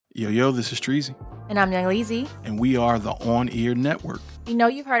Yo, this is Treasy. And I'm Young Leezy. And we are the On Ear Network. We know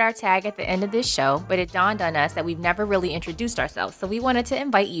you've heard our tag at the end of this show, but it dawned on us that we've never really introduced ourselves, so we wanted to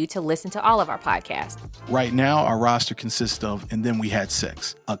invite you to listen to all of our podcasts. Right now, our roster consists of And Then We Had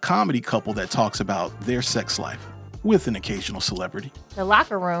Sex, a comedy couple that talks about their sex life with an occasional celebrity. The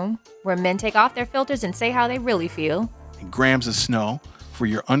Locker Room, where men take off their filters and say how they really feel. And Grams of Snow, for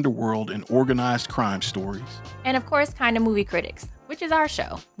your underworld and organized crime stories. And of course, Kinda Movie Critics, which is our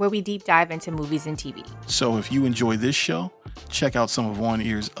show, where we deep dive into movies and TV. So if you enjoy this show, check out some of On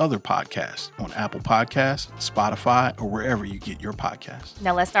Ear's other podcasts on Apple Podcasts, Spotify, or wherever you get your podcasts.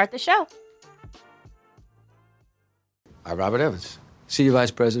 Now let's start the show. I'm Robert Evans, Senior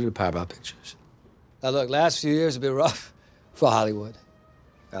Vice President of Paramount Pictures. Now look, last few years have been rough for Hollywood.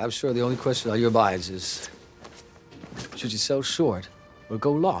 I'm sure the only question on your minds is, should you sell short or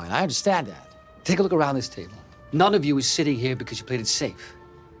go long? And I understand that. Take a look around this table. None of you is sitting here because you played it safe.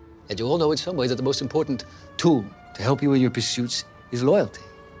 And you all know in some ways that the most important tool to help you in your pursuits is loyalty.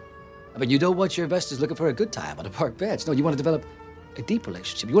 I mean, you don't want your investors looking for a good time on a park bench. No, you want to develop a deep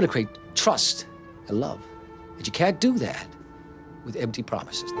relationship. You want to create trust and love. And you can't do that with empty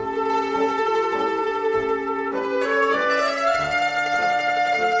promises.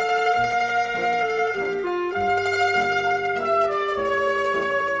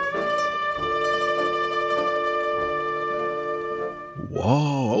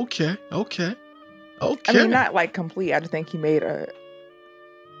 Whoa, okay. I mean, not like complete. I just think he made a...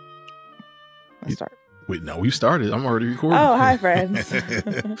 Let's start. Wait, no, we started. I'm already recording. Oh, hi, friends.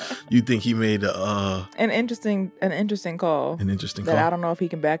 You think he made a... An interesting call. An interesting that call. I don't know if he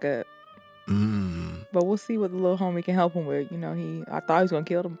can back up. But we'll see what the little homie can help him with. You know, I thought he was going to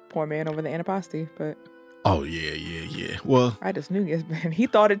kill the poor man over the antipasti, but... Oh, yeah. Well... I just knew yes, man. He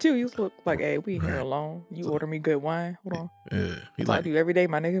thought it too. He was like, hey, we in here alone. You order me good wine. Hold on. Yeah. He like, I do every day,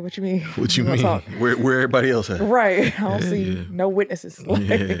 my nigga. What you mean? What you mean? Where everybody else at? Right. I don't see no witnesses.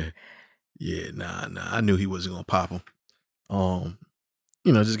 Yeah, nah. I knew he wasn't going to pop him.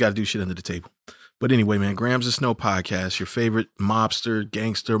 Just got to do shit under the table. But anyway, man, Grams of Snow podcast, your favorite mobster,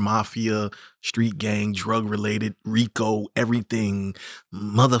 gangster, mafia, street gang, drug-related, Rico, everything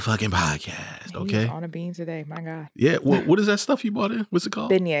motherfucking podcast, okay? He's on a bean today, my God. Yeah, what is that stuff you bought in? What's it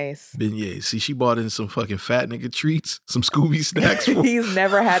called? Beignets. See, she bought in some fucking fat nigga treats, some Scooby snacks. He's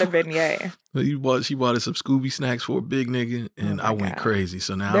never had a beignet. She bought us some Scooby snacks for a big nigga, and I went crazy.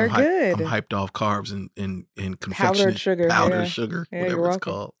 So now I'm hyped off carbs and confectionate powdered sugar, whatever it's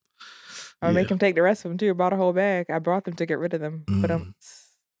called. I'll make him take the rest of them too. I bought a whole bag. I brought them to get rid of them. But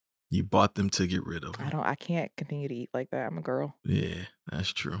you bought them to get rid of them. I can't continue to eat like that. I'm a girl. Yeah,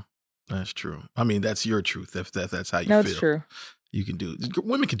 that's true. I mean, that's your truth. If that's how you feel. No, it's true. You can do it.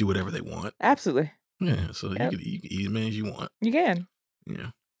 Women can do whatever they want. Absolutely. Yeah, so you can eat as many as you want. You can. Yeah.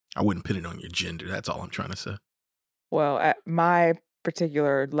 I wouldn't put it on your gender. That's all I'm trying to say. Well, at my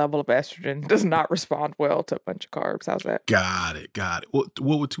particular level of estrogen does not respond well to a bunch of carbs. How's that? Got it. What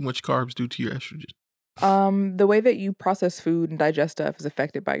would too much carbs do to your estrogen? The way that you process food and digest stuff is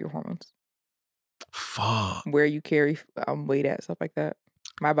affected by your hormones. Fuck. Where you carry weight at, stuff like that.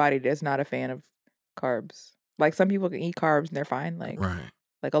 My body is not a fan of carbs. Like some people can eat carbs and they're fine. Like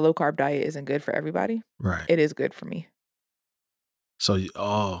a low carb diet isn't good for everybody. Right. It is good for me. So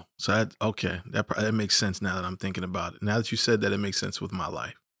that makes sense now that I'm thinking about it. Now that you said that, it makes sense with my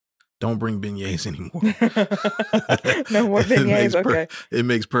life. Don't bring beignets anymore. No more beignets. Okay. It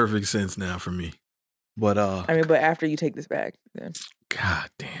makes perfect sense now for me. But but after you take this bag, then.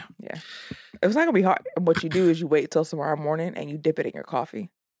 God damn. Yeah. It's not gonna be hard. What you do is you wait till tomorrow morning and you dip it in your coffee.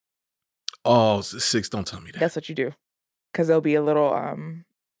 Oh, 6. Don't tell me that. That's what you do, because it'll be a little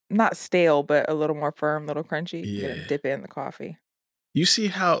not stale, but a little more firm, a little crunchy. Yeah. You dip it in the coffee. You see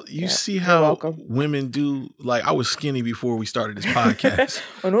how women do. Like, I was skinny before we started this podcast.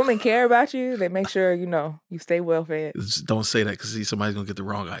 When women care about you, they make sure you stay well fed. Don't say that, because somebody's gonna get the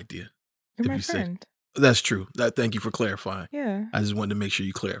wrong idea. You're my friend. That's true. Thank you for clarifying. Yeah. I just wanted to make sure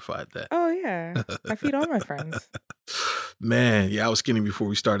you clarified that. Oh yeah, I feed all my friends. Man, yeah, I was skinny before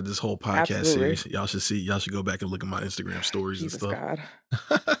we started this whole podcast series. Y'all should go back and look at my Instagram stories Jesus and stuff.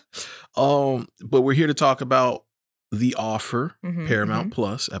 God. But we're here to talk about The Offer, Paramount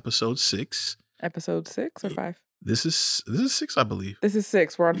Plus, episode 6. Episode 6 or 5? This is 6, I believe. This is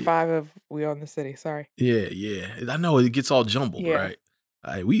 6. We're on 5 of We Own the City. Sorry. Yeah. I know it gets all jumbled, right?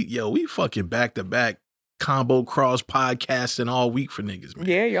 We fucking back-to-back combo cross podcasting all week for niggas, man.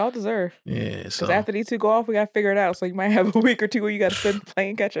 Yeah, y'all deserve. Yeah, so. Because after these 2 go off, we got to figure it out. So you might have a week or 2 where you got to spend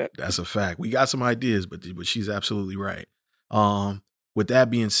playing catch up. That's a fact. We got some ideas, but she's absolutely right. with that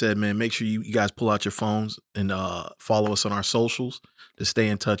being said, man, make sure you guys pull out your phones and follow us on our socials to stay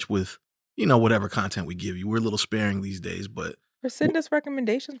in touch with, whatever content we give you. We're a little sparing these days, but. Or send us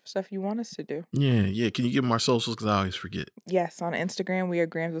recommendations for stuff you want us to do. Yeah. Can you give them our socials? Because I always forget. Yes. On Instagram, we are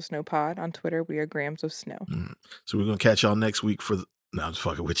Grams of Snow Pod. On Twitter, we are Grams of Snow. So we're going to catch y'all next week for no, I'm just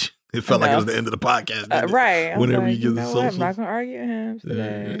fucking with you. It felt like it was the end of the podcast. Right. Whenever you give the socials. I'm not going to argue with him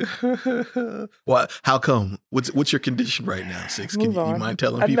today. Well, how come? What's your condition right now, Six? You mind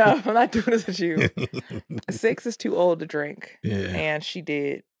telling people? No, I'm not doing this with you. 6 is too old to drink. Yeah. And she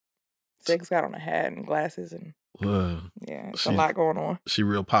did. 6 got on a hat and glasses and yeah, it's a lot going on. She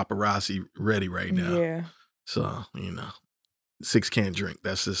real paparazzi ready right now. Yeah. So, 6 can't drink.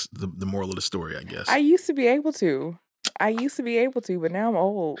 That's just the moral of the story, I guess. I used to be able to, but now I'm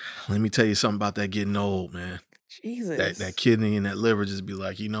old. Let me tell you something about that getting old, man. Jesus. That kidney and that liver just be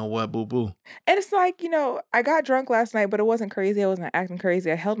like, you know what, boo-boo. And it's like, I got drunk last night, but it wasn't crazy. I wasn't acting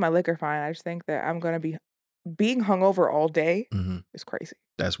crazy. I held my liquor fine. I just think that I'm going to be being hungover all day is crazy.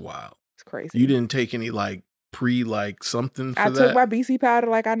 That's wild. It's crazy. You didn't take any something for that? I took my BC powder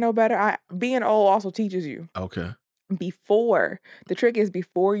like I know better. Being old also teaches you. Okay. The trick is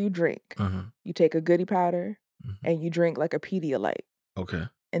before you drink, you take a goody powder and you drink like a Pedialyte. Okay.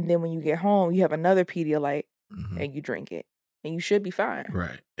 And then when you get home, you have another Pedialyte and you drink it. And you should be fine.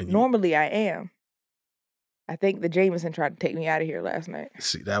 Right. Normally I am. I think the Jameson tried to take me out of here last night.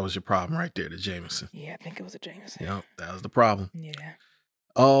 See, that was your problem right there, the Jameson. Yeah, I think it was a Jameson. Yep, that was the problem. Yeah.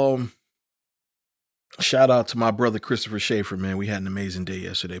 Shout out to my brother Christopher Schaefer, man. We had an amazing day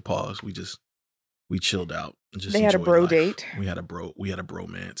yesterday. Pause. We chilled out. And just they had a bro life. date. We had a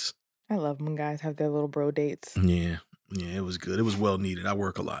bromance. I love when guys have their little bro dates. Yeah, it was good. It was well needed. I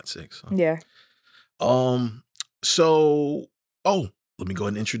work a lot, Six. So. Yeah. So, let me go ahead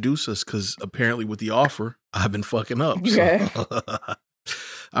and introduce us because apparently with the offer, I've been fucking up. Okay. So.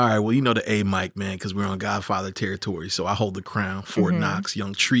 All right, well, the A mic, man, because we're on Godfather territory. So I hold the crown. Fort Knox,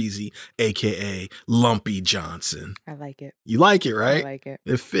 Young Treasy, a.k.a. Lumpy Johnson. I like it. You like it, right? I like it.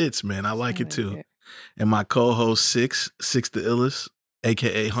 It fits, man. I like it too. And my co-host, Six the Illest,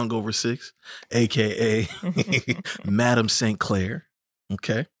 a.k.a. Hungover Six, a.k.a. Madam St. Clair.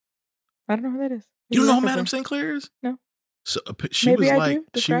 Okay. I don't know who that is. You don't know who Madam St. Clair is? No. So she was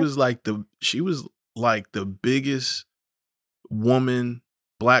like the biggest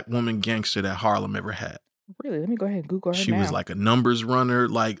black woman gangster that Harlem ever had. Really? Let me go ahead and Google her She now. was like a numbers runner.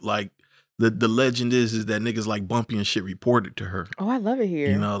 Like the legend is that niggas like Bumpy and shit reported to her. Oh, I love it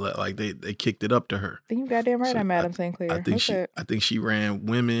here. Like they kicked it up to her. I think you goddamn right. I'm Madam St. Clair. I think she ran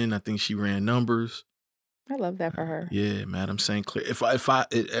women. I think she ran numbers. I love that for her. Yeah, Madam St. Clair. If I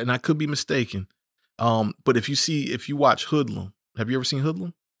and I could be mistaken. But if you watch Hoodlum, have you ever seen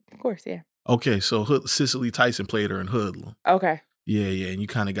Hoodlum? Of course, yeah. Okay, so Cicely Tyson played her in Hoodlum. Okay. Yeah, and you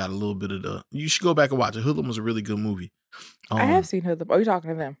kind of got a little bit of you should go back and watch it. Hoodlum was a really good movie. I have seen Hoodlum. Oh, you're talking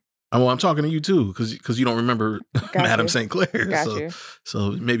to them. I'm talking to you too, because you don't remember Madam St. Clair. Got you.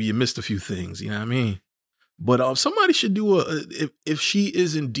 So maybe you missed a few things, you know what I mean? But somebody should do if she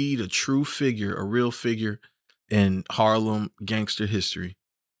is indeed a true figure, a real figure in Harlem gangster history,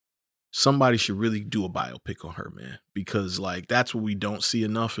 somebody should really do a biopic on her, man. Because that's what we don't see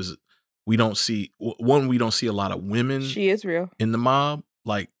enough is we don't see a lot of women. She is real in the mob,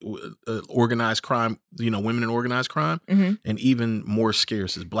 organized crime. Women in organized crime, and even more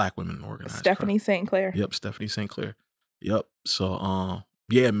scarce is black women in organized Stephanie crime. St. Clair. Yep, Stephanie St. Clair. Yep. So,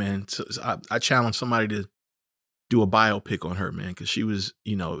 yeah, man. So I challenge somebody to do a biopic on her, man, because she was,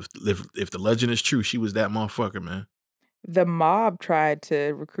 if the legend is true, she was that motherfucker, man. The mob tried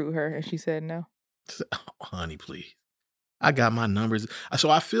to recruit her, and she said no. Oh, honey, please. I got my numbers. So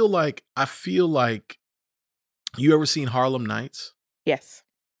I feel like you ever seen Harlem Nights? Yes.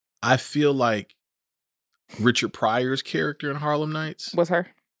 I feel like Richard Pryor's character in Harlem Nights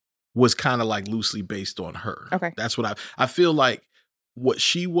was kind of loosely based on her. Okay. That's what I feel like what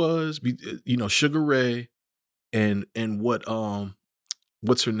she was, Sugar Ray and what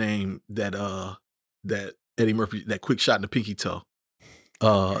what's her name that Eddie Murphy, that quick shot in the pinky toe.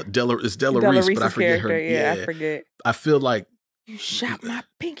 Della Reese, but I forget her. Yeah, I forget. I feel like you shot my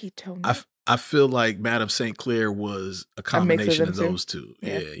pinky toe. I feel like Madam St. Clair was a combination of those two.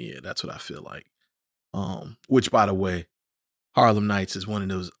 Yeah, that's what I feel like. Which, by the way, Harlem Nights is one of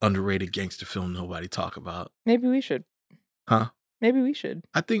those underrated gangster films nobody talk about. Maybe we should. Huh? Maybe we should.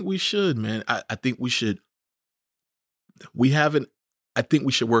 I think we should, man. I think we should. I think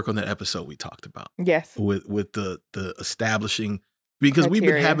we should work on that episode we talked about. Yes. With the establishing, because criteria.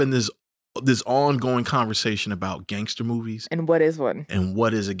 We've been having this ongoing conversation about gangster movies. And what is one? And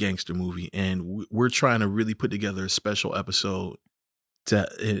what is a gangster movie. And we're trying to really put together a special episode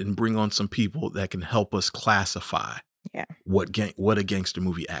and bring on some people that can help us classify what a gangster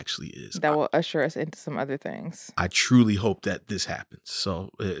movie actually is. That will usher us into some other things. I truly hope that this happens. So,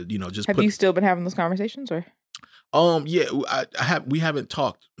 just have you still been having those conversations, or? Yeah, we haven't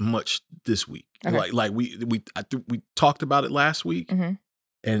talked much this week. Okay. Like we talked about it last week, mm-hmm.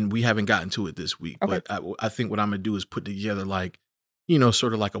 and we haven't gotten to it this week. Okay. But I think what I'm gonna do is put together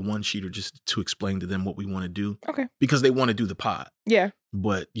sort of like a one-sheeter just to explain to them what we want to do. Okay. Because they want to do the pod. Yeah.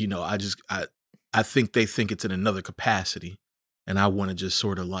 But I think they think it's in another capacity, and I want to just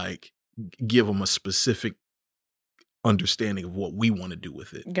sort of like give them a specific understanding of what we want to do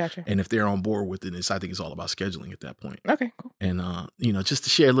with it. Gotcha. And if they're on board with it, I think it's all about scheduling at that point. Okay, cool. And just to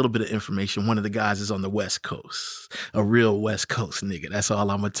share a little bit of information, one of the guys is on the West Coast, a real West Coast nigga. That's all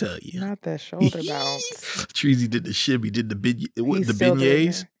I'm gonna tell you. Not that shoulder bounce. Treasy did the shimmy, did the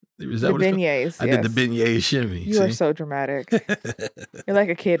beignets. Is that the what beignets? Yes. I did the beignet shimmy. You are so dramatic. You're like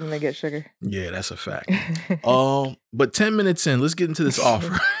a kid when they get sugar. Yeah, that's a fact. But 10 minutes in, let's get into this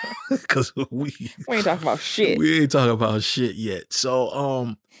offer because we ain't talking about shit. We ain't talking about shit yet.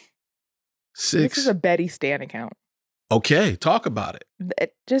 So, 6. This is a Betty Stan account. Okay, talk about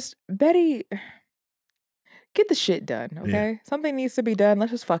it. Just Betty, get the shit done. Okay, yeah. Something needs to be done.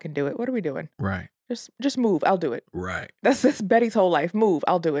 Let's just fucking do it. What are we doing? Right. Just move. I'll do it. Right. That's Betty's whole life. Move.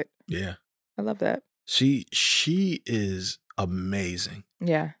 I'll do it. Yeah. I love that. She is amazing.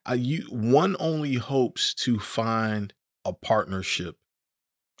 Yeah. One only hopes to find a partnership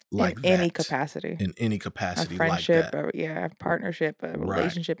like in that. Any capacity. In any capacity a friendship, like that. A partnership, a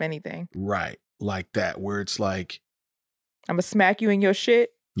relationship, anything. Right. Like that, where it's like, I'm going to smack you in your shit,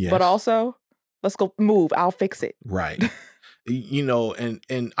 but also, let's go move. I'll fix it. Right.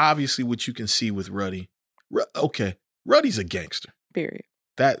 And obviously what you can see with Ruddy. Okay, Ruddy's a gangster. Period.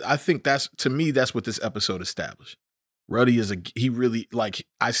 I think to me, that's what this episode established. Ruddy he really,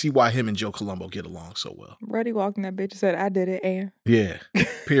 I see why him and Joe Colombo get along so well. Ruddy walked in that bitch and said, I did it, and. Yeah,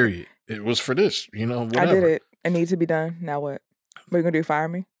 period. It was for this, whatever. I did it. It needs to be done. Now what? What are you going to do, fire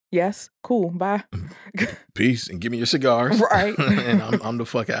me? Yes? Cool, bye. Peace, and give me your cigars. Right. And I'm the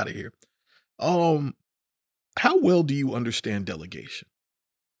fuck out of here. How well do you understand delegation?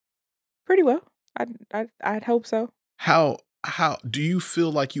 Pretty well. I'd hope so. How do you feel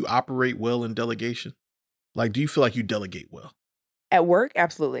like you operate well in delegation? Like, do you feel like you delegate well? At work,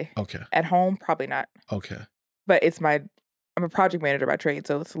 absolutely. Okay. At home, probably not. Okay. But I'm a project manager by trade,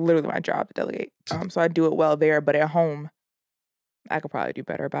 so it's literally my job to delegate. So I do it well there, but at home, I could probably do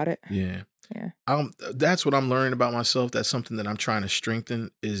better about it. Yeah. Yeah. That's what I'm learning about myself. That's something that I'm trying to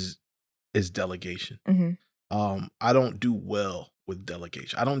strengthen is delegation. Mm-hmm. I don't do well with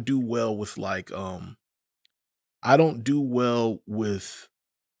delegation. I don't do well with I don't do well with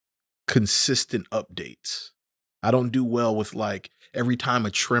consistent updates. I don't do well with every time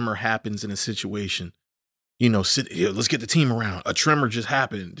a tremor happens in a situation, sit here, let's get the team around. A tremor just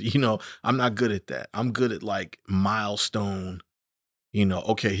happened. I'm not good at that. I'm good at milestone,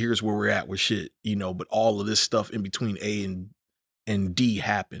 okay, here's where we're at with shit, but all of this stuff in between A and D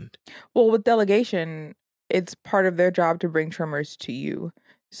happened. Well, with delegation, it's part of their job to bring tremors to you.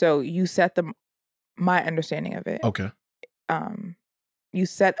 So you set them, my understanding of it. Okay.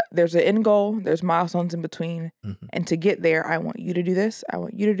 There's an end goal, there's milestones in between. Mm-hmm. And to get there, I want you to do this. I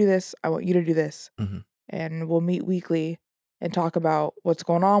want you to do this. I want you to do this. Mm-hmm. And we'll meet weekly and talk about what's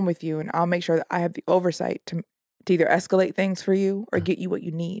going on with you. And I'll make sure that I have the oversight to either escalate things for you or get you what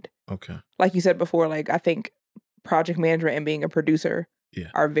you need. Okay. Like you said before, I think project management and being a producer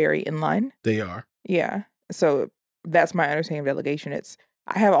are very in line. They are. Yeah. So that's my understanding of delegation. It's,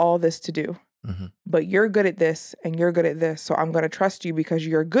 I have all this to do, but you're good at this and you're good at this. So I'm going to trust you because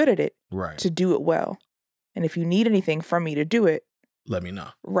you're good at it to do it well. And if you need anything from me to do it, let me know.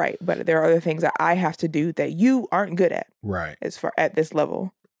 Right. But there are other things that I have to do that you aren't good at. Right. As far at this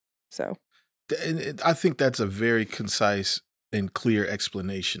level. So. And I think that's a very concise and clear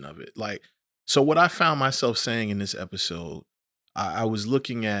explanation of it. So what I found myself saying in this episode, I was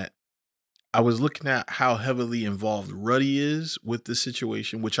looking at how heavily involved Ruddy is with the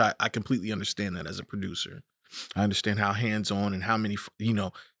situation, which I completely understand that as a producer. I understand how hands-on and how many,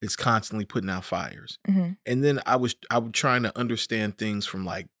 it's constantly putting out fires. Mm-hmm. And then I was trying to understand things from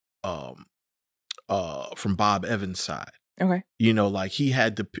from Bob Evans' side. Okay.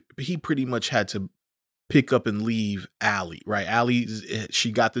 He pretty much had to pick up and leave Allie, right? Allie,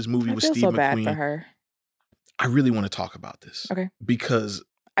 she got this movie with Steve McQueen. I feel so bad for her. I really want to talk about this. Okay. Because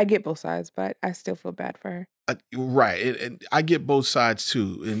I get both sides, but I still feel bad for her. Right. And I get both sides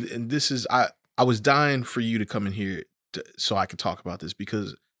too. And this is, I was dying for you to come in here so I could talk about this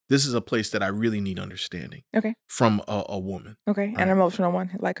because this is a place that I really need understanding. Okay. From a woman. Okay. An emotional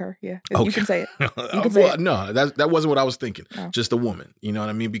one like her. Yeah. Okay. You can say it. You can say it. No, that wasn't what I was thinking. Oh. Just a woman. You know what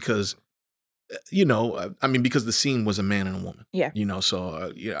I mean? Because, because the scene was a man and a woman. Yeah.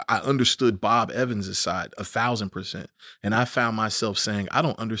 So I understood Bob Evans' side 1,000%. And I found myself saying, I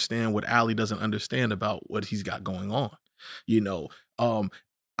don't understand what Allie doesn't understand about what he's got going on.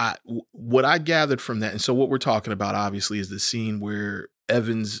 What I gathered from that, and so what we're talking about obviously is the scene where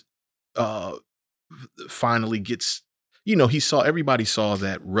Evans finally gets, everybody saw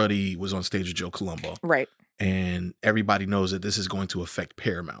that Ruddy was on stage with Joe Colombo. Right. And everybody knows that this is going to affect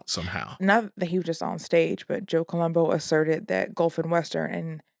Paramount somehow. Not that he was just on stage, but Joe Colombo asserted that Gulf and Western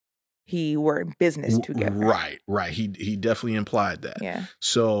and he were in business together. Right. He definitely implied that. Yeah.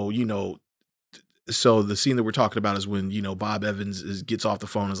 So, so the scene that we're talking about is when, Bob Evans gets off the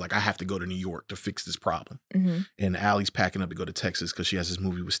phone and is like, I have to go to New York to fix this problem. Mm-hmm. And Allie's packing up to go to Texas because she has this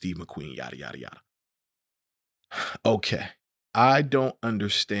movie with Steve McQueen, yada, yada, yada. Okay. I don't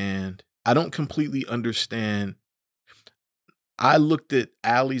completely understand. I looked at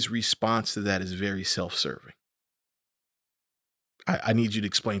Allie's response to that as very self-serving. I need you to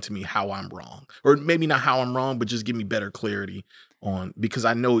explain to me how I'm wrong, or maybe not how I'm wrong, but just give me better clarity on, because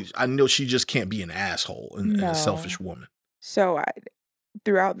I know she just can't be an asshole and a selfish woman. So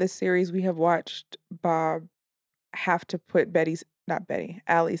throughout this series, we have watched Bob have to put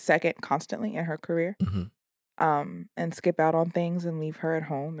Allie's second constantly in her career, and skip out on things and leave her at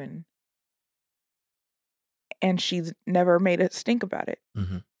home, and she's never made a stink about it.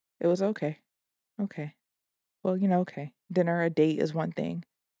 Mm-hmm. It was okay. Well, okay. Dinner, a date is one thing.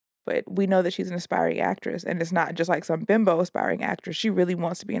 But we know that she's an aspiring actress. And it's not just like some bimbo aspiring actress. She really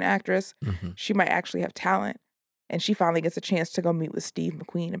wants to be an actress. Mm-hmm. She might actually have talent. And she finally gets a chance to go meet with Steve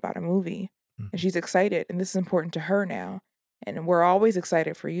McQueen about a movie. Mm-hmm. And she's excited. And this is important to her now. And we're always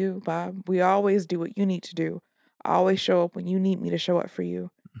excited for you, Bob. We always do what you need to do. I always show up when you need me to show up for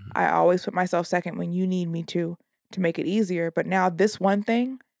you. Mm-hmm. I always put myself second when you need me to make it easier. But now this one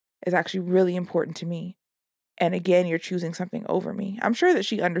thing is actually really important to me. And again, you're choosing something over me. I'm sure that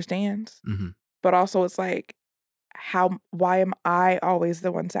she understands. Mm-hmm. But also it's like, why am I always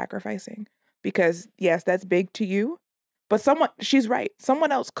the one sacrificing? Because yes, that's big to you. But she's right.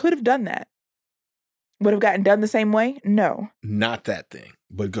 Someone else could have done that. Would have gotten done the same way? No. Not that thing.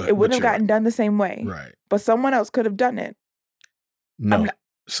 But go ahead. It wouldn't have gotten done the same way. Right. But someone else could have done it. No.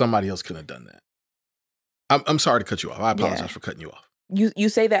 Somebody else could have done that. I'm sorry to cut you off. I apologize for cutting you off. You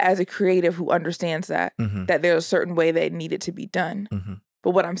say that as a creative who understands that, mm-hmm. that there's a certain way that it needed to be done. Mm-hmm.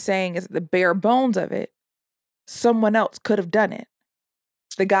 But what I'm saying is the bare bones of it, someone else could have done it.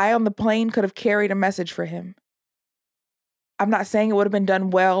 The guy on the plane could have carried a message for him. I'm not saying it would have been done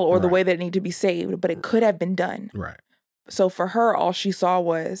well or the way that it needed to be saved, but it could have been done. Right. So for her, all she saw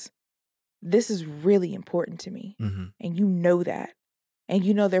was, this is really important to me. Mm-hmm. And you know that. And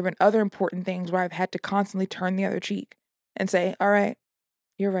you know there have been other important things where I've had to constantly turn the other cheek and say, all right,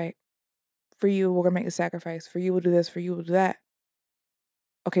 you're right. For you, we're going to make the sacrifice. For you, we'll do this. For you, we'll do that.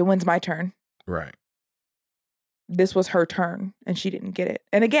 Okay, when's my turn? Right. This was her turn, and she didn't get it.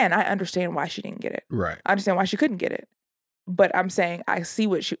 And again, I understand why she didn't get it. Right. I understand why she couldn't get it. But I'm saying I see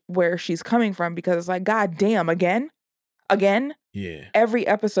where she's coming from, because it's like, God damn, again? Yeah. Every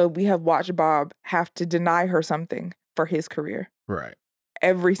episode we have watched Bob have to deny her something for his career. Right.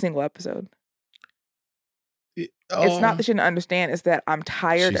 Every single episode. It's not that she didn't understand. It's that I'm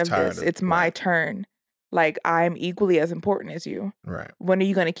tired of this. It's my turn. Like, I'm equally as important as you. Right. When are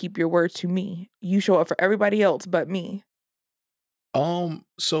you going to keep your word to me? You show up for everybody else but me.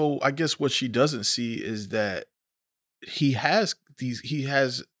 So I guess what she doesn't see is that he has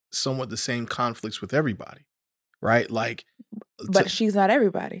somewhat the same conflicts with everybody. Right? Like, but she's not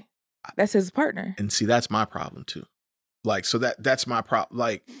everybody. That's his partner. And see, that's my problem too. Like, so that's my problem.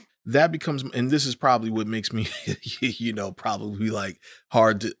 Like, that becomes, and this is probably what makes me, probably like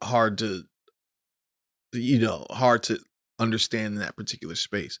hard to understand in that particular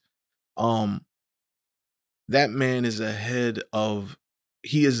space. That man is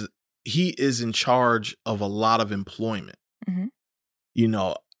he is in charge of a lot of employment.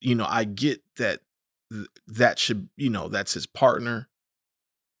 Mm-hmm. I get that should, that's his partner.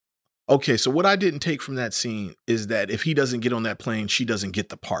 Okay, so what I didn't take from that scene is that if he doesn't get on that plane, she doesn't get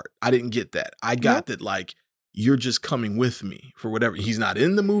the part. I didn't get that. I got that, like, you're just coming with me for whatever. He's not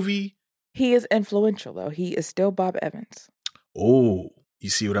in the movie. He is influential, though. He is still Bob Evans. Oh, you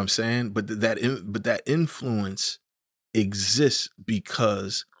see what I'm saying? But that influence exists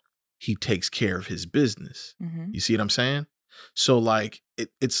because he takes care of his business. Mm-hmm. You see what I'm saying? So, like,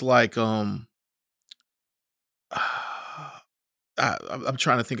 it's like, I'm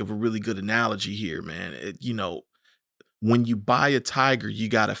trying to think of a really good analogy here, man. When you buy a tiger, you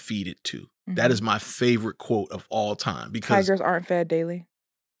got to feed it too. Mm-hmm. That is my favorite quote of all time because tigers aren't fed daily.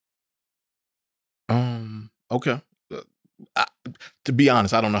 Okay. To be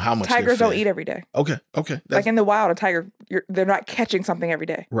honest, I don't know how much tigers don't eat every day. Okay. Like in the wild, a tiger, they're not catching something every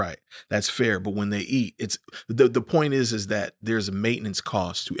day. Right. That's fair. But when they eat, it's the point is that there's a maintenance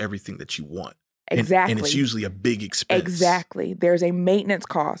cost to everything that you want. Exactly. And it's usually a big expense. Exactly. There's a maintenance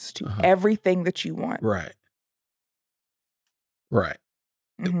cost to everything that you want. Right.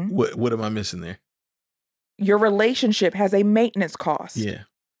 Mm-hmm. What am I missing there? Your relationship has a maintenance cost. Yeah.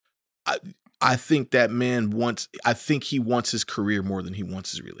 I think that man wants his career more than he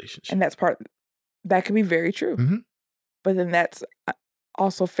wants his relationship. And that could be very true. Mm-hmm. But then that's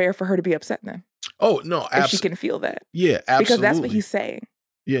also fair for her to be upset then. Oh, no. If she can feel that. Yeah, absolutely. Because that's what he's saying.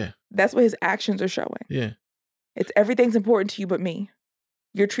 Yeah. That's what his actions are showing. Yeah. It's everything's important to you but me.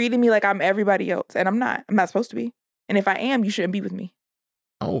 You're treating me like I'm everybody else. And I'm not. I'm not supposed to be. And if I am, you shouldn't be with me.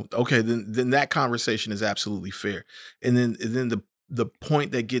 Oh, okay. Then that conversation is absolutely fair. And then the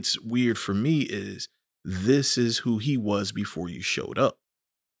point that gets weird for me is this is who he was before you showed up.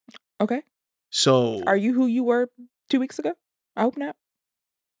 Okay. So are you who you were 2 weeks ago? I hope not.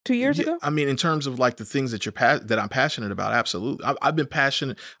 2 years ago? I mean, in terms of like the things that that I'm passionate about, absolutely. I've been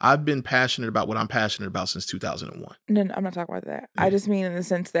passionate about what I'm passionate about since 2001. No, I'm not talking about that. Yeah. I just mean in the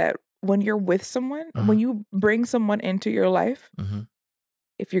sense that when you're with someone, when you bring someone into your life,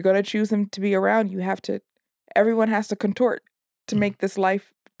 if you're going to choose them to be around, everyone has to contort to make this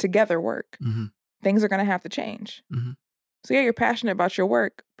life together work. Mm-hmm. Things are going to have to change. Mm-hmm. So yeah, you're passionate about your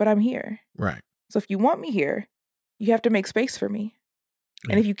work, but I'm here. Right. So if you want me here, you have to make space for me.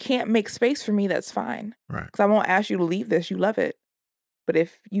 And if you can't make space for me, that's fine. Right. Because I won't ask you to leave this. You love it. But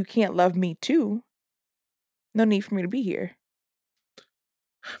if you can't love me too, no need for me to be here.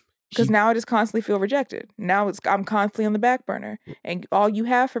 Because now I just constantly feel rejected. Now I'm constantly on the back burner. And all you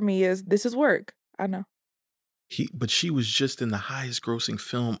have for me is, this is work. I know. But she was just in the highest grossing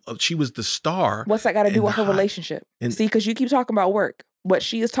film. She was the star. What's that got to do with her relationship? See, because you keep talking about work. What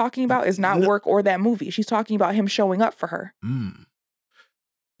she is talking about is not work or that movie. She's talking about him showing up for her.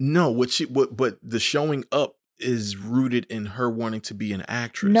 No, but the showing up is rooted in her wanting to be an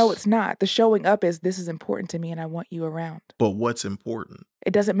actress. No, it's not. The showing up is, this is important to me and I want you around. But what's important?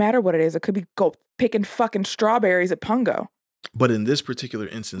 It doesn't matter what it is. It could be go picking fucking strawberries at Pungo. But in this particular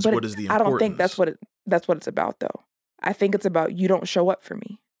instance, what is the importance? I don't think that's what it's about, though. I think it's about, you don't show up for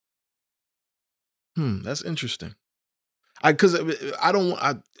me. That's interesting. Because I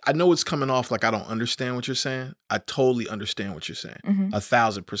know it's coming off like I don't understand what you're saying. I totally understand what you're saying.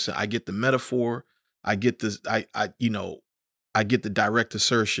 1,000%. I get the metaphor. I get this. I get the direct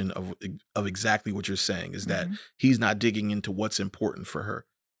assertion of exactly what you're saying is that he's not digging into what's important for her.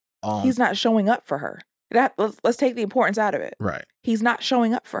 He's not showing up for her. Let's take the importance out of it. Right. He's not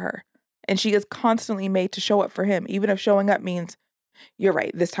showing up for her. And she is constantly made to show up for him. Even if showing up means, you're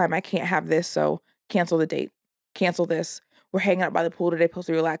right, this time I can't have this, so cancel the date. Cancel this. We're hanging out by the pool today, supposed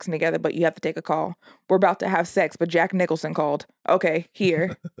to be relaxing together, but you have to take a call. We're about to have sex, but Jack Nicholson called. Okay,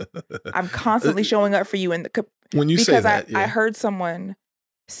 here. I'm constantly showing up for you. When you say that, I heard someone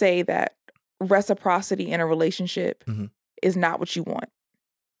say that reciprocity in a relationship is not what you want.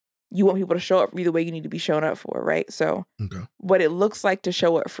 You want people to show up for you the way you need to be shown up for, right? So what it looks like to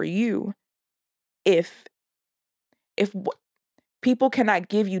show up for you, if people cannot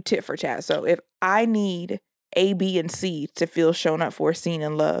give you tit for tat. So if I need A, B, and C to feel shown up for, seen,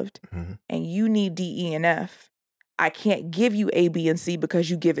 and loved, and you need D, E, and F, I can't give you A, B, and C because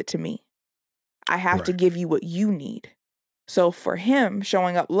you give it to me. I have to give you what you need. So for him,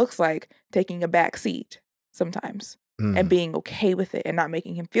 showing up looks like taking a back seat sometimes and being okay with it and not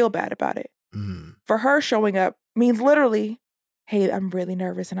making him feel bad about it. For her, showing up means literally, hey, I'm really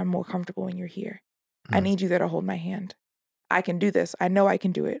nervous and I'm more comfortable when you're here. I need you there to hold my hand. I can do this. I know I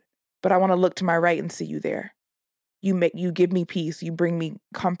can do it, but I want to look to my right and see you there. You give me peace. You bring me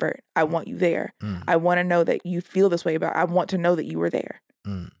comfort. I want you there. I want to know that you feel this way about, I want to know that you were there.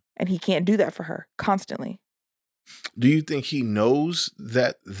 And he can't do that for her constantly. Do you think he knows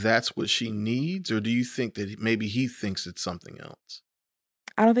that that's what she needs? Or do you think that maybe he thinks it's something else?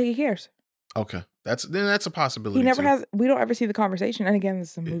 I don't think he cares. Okay. That's a possibility. He never has. We don't ever see the conversation. And again,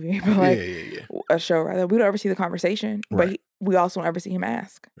 this is a movie, but a show rather. We don't ever see the conversation, but we also don't ever see him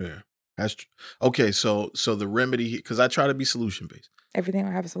ask. Yeah. That's true. Okay, so the remedy, because I try to be solution based. Everything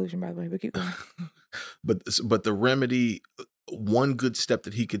will have a solution, by the way. But keep going. but the remedy, one good step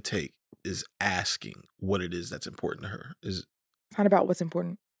that he could take is asking what it is that's important to her. It's not about what's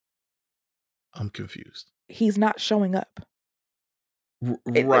important. I'm confused. He's not showing up.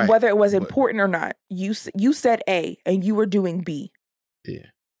 Right. Whether it was important or not. You said A and you were doing B. Yeah.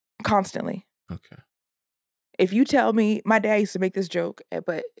 Constantly. Okay. If you tell me, my dad used to make this joke,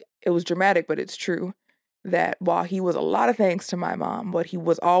 but it was dramatic, but it's true, that while he was a lot of things to my mom, but he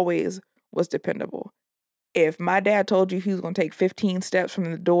was always dependable. If my dad told you he was going to take 15 steps from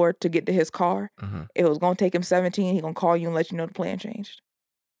the door to get to his car, it was going to take him 17, he's going to call you and let you know the plan changed.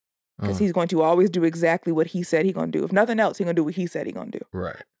 Because he's going to always do exactly what he said he's going to do. If nothing else, he's going to do what he said he's going to do.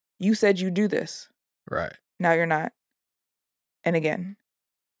 Right. You said you do this. Right. Now you're not. And again.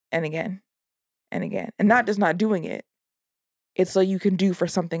 And again. And again. And not just not doing it. It's so you can do for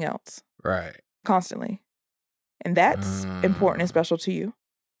something else. Right. Constantly. And that's important and special to you.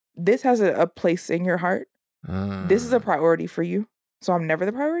 This has a place in your heart. This is a priority for you. So I'm never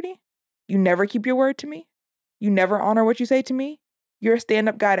the priority. You never keep your word to me. You never honor what you say to me. You're a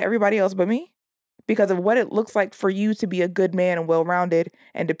stand-up guy to everybody else but me. Because of what it looks like for you to be a good man and well-rounded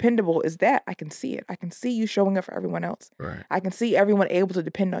and dependable is that I can see it. I can see you showing up for everyone else. Right. I can see everyone able to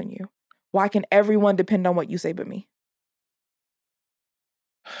depend on you. Why can everyone depend on what you say but me?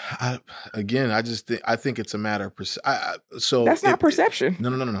 I think it's a matter of so that's not perception.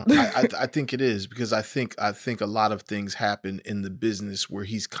 No. I think it is, because I think a lot of things happen in the business where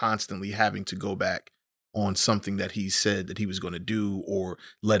he's constantly having to go back on something that he said that he was going to do, or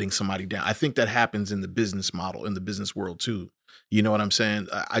letting somebody down. I think that happens in the business model, in the business world too. You know what I'm saying?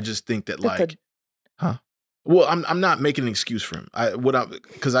 I just think that Well, I'm not making an excuse for him.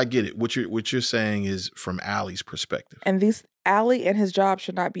 Because I get it. What you're saying is from Allie's perspective. And Allie and his job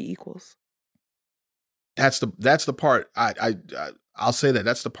should not be equals. That's the part I'll say that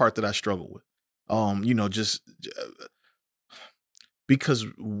that's the part that I struggle with. Just because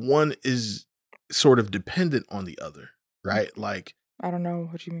one is sort of dependent on the other, right? Like, I don't know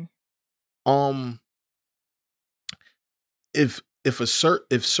what you mean. If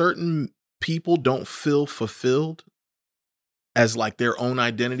certain people don't feel fulfilled as like their own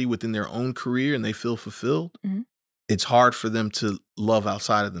identity within their own career, and they feel fulfilled, it's hard for them to love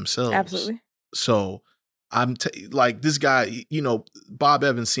outside of themselves. Absolutely. So like this guy, Bob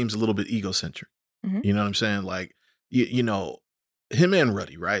Evans seems a little bit egocentric. You know what I'm saying? Like, him and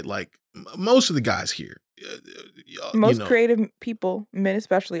Ruddy, right? Like most of the guys here, most creative people, men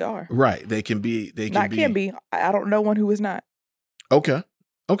especially, are. Right. They can be. I don't know one who is not. Okay.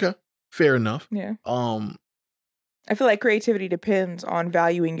 Fair enough. Yeah. I feel like creativity depends on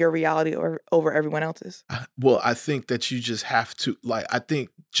valuing your reality over everyone else's. Well, I think that you just have to, I think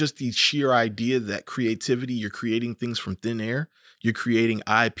just the sheer idea that creativity, you're creating things from thin air, you're creating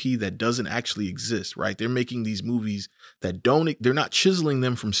IP that doesn't actually exist, right? They're making these movies that they're not chiseling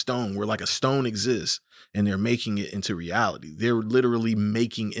them from stone, where like a stone exists and they're making it into reality. They're literally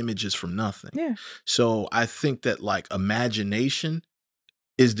making images from nothing. Yeah. So I think that like imagination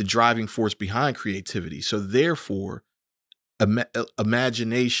is the driving force behind creativity. So therefore,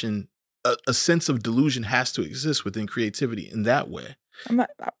 imagination, a sense of delusion has to exist within creativity in that way.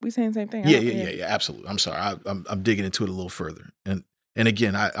 We saying the same thing. Yeah, absolutely. I'm sorry. I'm digging into it a little further. And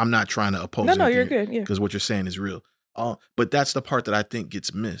again, I'm not trying to oppose. No, you're good. Yeah. Because what you're saying is real. But that's the part that I think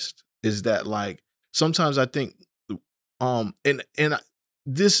gets missed, is that like sometimes I think, and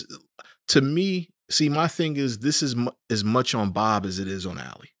this to me, see, my thing is this is as much on Bob as it is on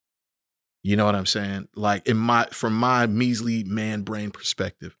Allie. You know what I'm saying? Like from my measly man brain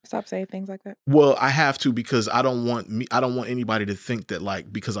perspective. Stop saying things like that. Well, I have to, because I don't want anybody to think that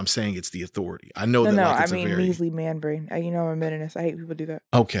like, because I'm saying it's the authority. I know that measly man brain. I'm a meninist. I hate people do that.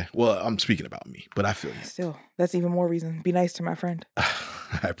 Okay. Well, I'm speaking about me, but I feel you. Still, that's even more reason. Be nice to my friend.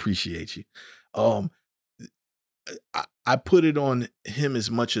 I appreciate you. I put it on him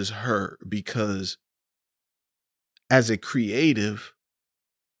as much as her, because as a creative,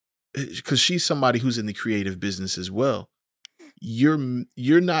 because she's somebody who's in the creative business as well, you're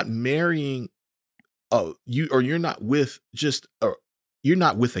not marrying you're not with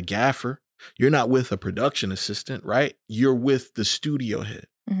a gaffer, you're not with a production assistant, right? You're with the studio head,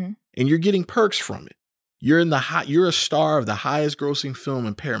 and you're getting perks from it. You're a star of the highest grossing film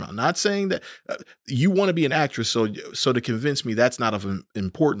in Paramount. Not saying that you want to be an actress, so to convince me that's not of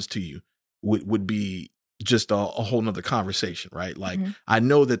importance to you would be just a whole nother conversation, right? Like, I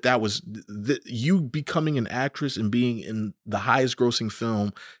know that was you becoming an actress and being in the highest grossing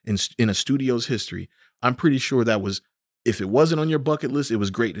film in a studio's history. I'm pretty sure that was, if it wasn't on your bucket list, it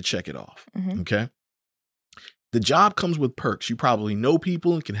was great to check it off. Okay. The job comes with perks. You probably know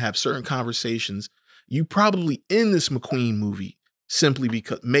people and can have certain conversations. You probably in this McQueen movie simply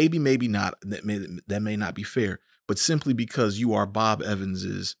because maybe not, that may not be fair, but simply because you are Bob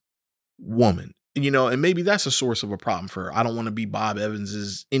Evans's woman. and maybe that's a source of a problem for her. I don't want to be Bob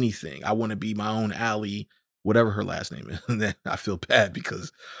Evans's anything. I want to be my own Allie, whatever her last name is. And then I feel bad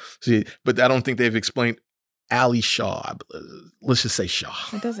because but I don't think they've explained Allie Shaw. Let's just say Shaw.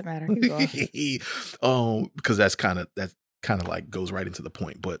 It doesn't matter. Because that kind of like goes right into the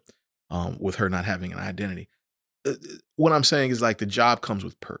point. But with her not having an identity, what I'm saying is like the job comes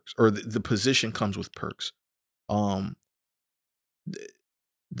with perks, or the position comes with perks. Of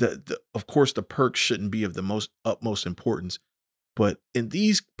course the perks shouldn't be of the utmost importance, but in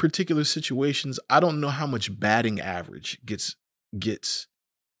these particular situations, I don't know how much batting average gets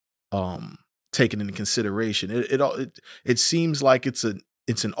taken into consideration. It seems like it's an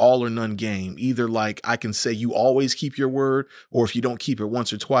all or none game. Either like I can say you always keep your word, or if you don't keep it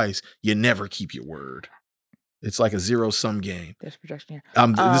once or twice, you never keep your word. It's like a zero-sum game. There's projection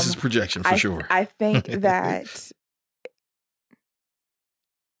here. This is projection for sure. I think that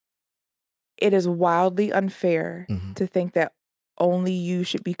it is wildly unfair to think that only you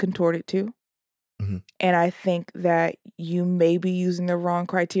should be contorted to. Mm-hmm. And I think that you may be using the wrong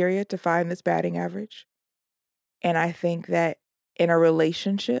criteria to find this batting average. And I think that in a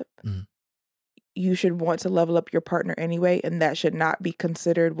relationship, you should want to level up your partner anyway. And that should not be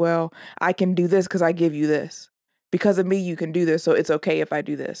considered, well, I can do this because I give you this. Because of me, you can do this. So it's okay if I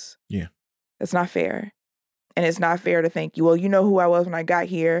do this. Yeah. That's not fair. And it's not fair to think, well, you know who I was when I got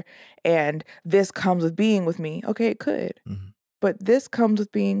here, and this comes with being with me. Okay, it could. Mm-hmm. But this comes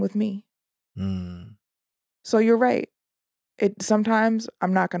with being with me. Mm. So you're right. Sometimes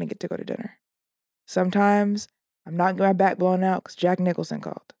I'm not going to get to go to dinner. Sometimes I'm not getting my back blown out because Jack Nicholson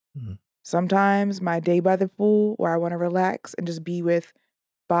called. Mm-hmm. Sometimes my day by the pool where I want to relax and just be with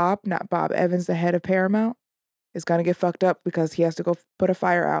Bob, not Bob Evans, the head of Paramount, is going to get fucked up because he has to go put a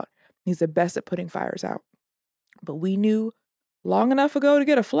fire out. He's the best at putting fires out. But we knew long enough ago to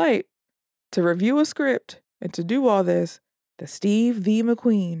get a flight, to review a script, and to do all this, that Steve V.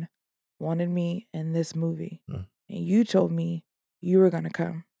 McQueen wanted me in this movie. And you told me you were going to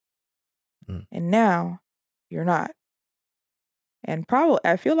come. And now you're not. And probably,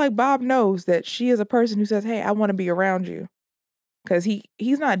 I feel like Bob knows that she is a person who says, hey, I want to be around you. Because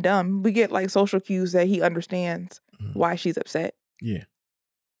he's not dumb. We get like social cues that he understands why she's upset. Yeah.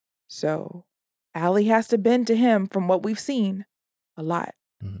 So Allie has to bend to him, from what we've seen, a lot.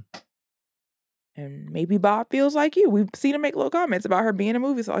 And maybe Bob feels like you. We've seen him make little comments about her being in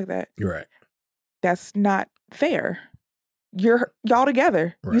movies like that. You're right. That's not fair. Y'all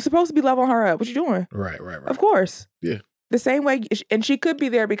together. Right. You're supposed to be leveling her up. What you doing? Right. Of course. Yeah. The same way, and she could be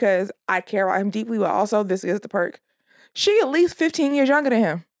there because I care about him deeply, but also this is the perk. She at least 15 years younger than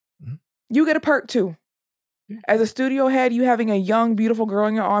him. Mm-hmm. You get a perk too. As a studio head, you having a young, beautiful girl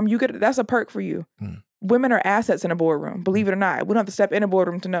in your arm, that's a perk for you. Women are assets in a boardroom, believe it or not. We don't have to step in a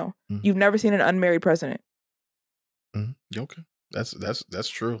boardroom to know. You've never seen an unmarried president. Okay. That's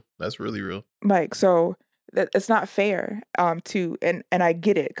true. That's really real. Like, so it's not fair and I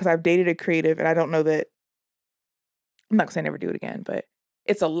get it because I've dated a creative and I don't know that, I'm not going to say I never do it again, but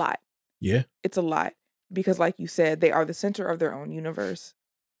it's a lot. Yeah. It's a lot because like you said, they are the center of their own universe,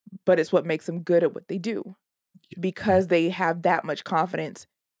 but it's what makes them good at what they do. Because they have that much confidence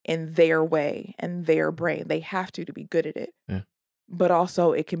in their way and their brain. They have to be good at it. Yeah. But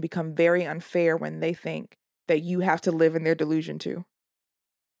also it can become very unfair when they think that you have to live in their delusion too.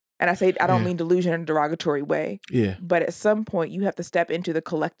 And I don't mean delusion in a derogatory way. Yeah. But at some point you have to step into the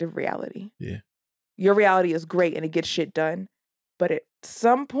collective reality. Yeah. Your reality is great and it gets shit done. But at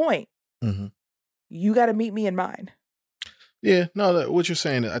some point, you got to meet me in mine. Yeah. No, what you're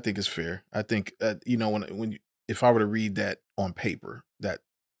saying, I think is fair. I think, if I were to read that on paper,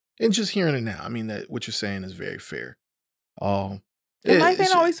 and just hearing it now, I mean, that what you're saying is very fair. And life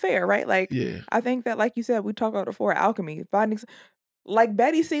ain't always fair, right? Like, I think that, like you said, we talked about before, alchemy, like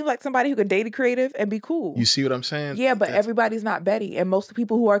Betty seemed like somebody who could date a creative and be cool. You see what I'm saying? Yeah, but everybody's not Betty, and most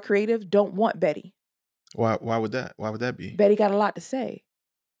people who are creative don't want Betty. Why would that? Why would that be? Betty got a lot to say.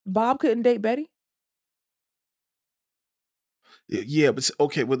 Bob couldn't date Betty. Yeah, but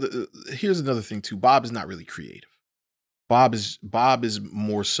okay. Well, here's another thing too. Bob is not really creative. Bob is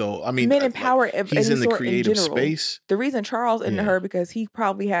more so. I mean, men in power. He's in the creative space. The reason Charles into her because he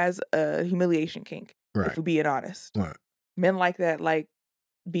probably has a humiliation kink. Right. If we're being honest. Right. Men like that, like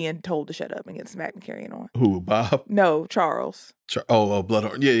being told to shut up and get smacked and carrying on. Who, Bob? No, Charles.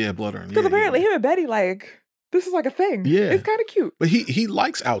 Bloodhorn. Yeah, Bloodhorn. Because apparently him and Betty, like, this is like a thing. Yeah, it's kind of cute. But he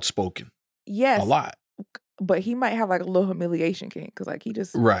likes outspoken. Yes, a lot. But he might have like a little humiliation kink because like he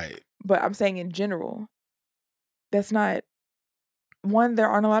just right. But I'm saying in general, that's not one. There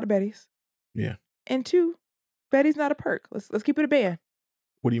aren't a lot of Bettys. Yeah. And two, Betty's not a perk. Let's keep it a band.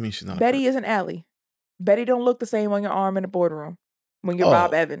 What do you mean she's not? Betty isn't Allie. Betty don't look the same on your arm in the boardroom when you're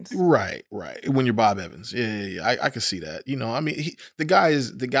Bob Evans. Right. When you're Bob Evans. Yeah. I can see that. You know, I mean, the guy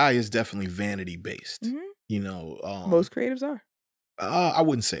is definitely vanity based. Mm-hmm. You know, most creatives are. I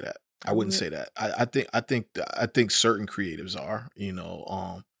wouldn't say that. I think certain creatives are, you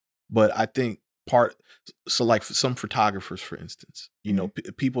know, but I think like for some photographers, for instance, you know,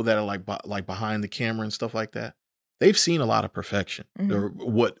 people that are like behind the camera and stuff like that, they've seen a lot of perfection, or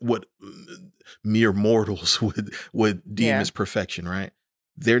what mere mortals would deem as perfection, right?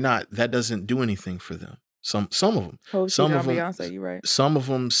 That doesn't do anything for them. Some of them, Beyonce, you're right. Some of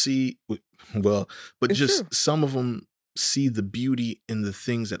them see, well, but it's just true. Some of them see the beauty in the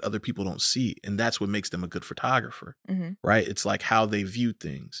things that other people don't see, and that's what makes them a good photographer, right? It's like how they view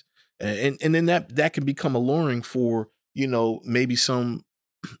things, and then that can become alluring for, you know, maybe some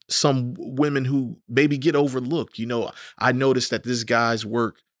women who maybe get overlooked. You know, I noticed that this guy's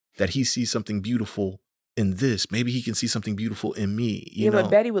work, that he sees something beautiful in this. Maybe he can see something beautiful in me. You know?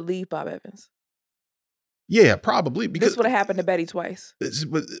 But Betty would leave Bob Evans. Yeah, probably. Because this would have happened to Betty twice.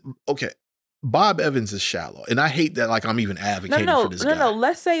 But okay, Bob Evans is shallow, and I hate that. Like, I'm even advocating for this guy. No.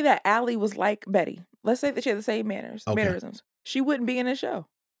 Let's say that Allie was like Betty. Let's say that she had the same mannerisms. She wouldn't be in the show.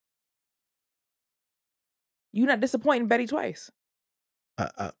 You're not disappointing Betty twice.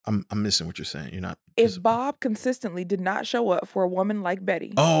 I'm missing what you're saying. You're not. If Bob consistently did not show up for a woman like Betty,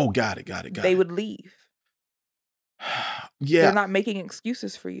 got it. They would leave. Yeah, they're not making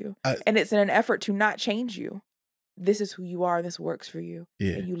excuses for you, and it's in an effort to not change you. This is who you are, and this works for you,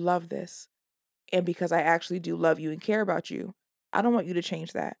 and you love this. And because I actually do love you and care about you, I don't want you to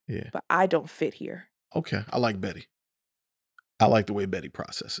change that. Yeah, but I don't fit here. Okay, I like Betty. I like the way Betty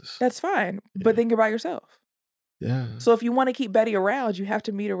processes. That's fine, but think about yourself. Yeah. So if you want to keep Betty around, you have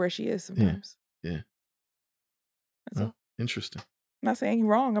to meet her where she is sometimes. Yeah. That's all. Interesting. I'm not saying you're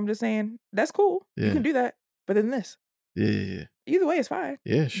wrong. I'm just saying that's cool. Yeah. You can do that. But then this. Yeah. Either way is fine.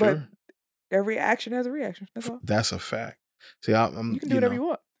 Yeah, sure. But every action has a reaction. That's all. That's a fact. See, you can do whatever you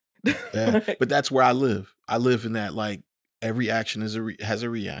want. Yeah. But that's where I live. I live in that, like, every action has a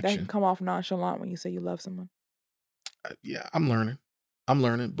reaction. That can come off nonchalant when you say you love someone. Yeah, I'm learning,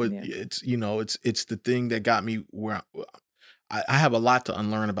 but it's, you know, it's the thing that got me where I have a lot to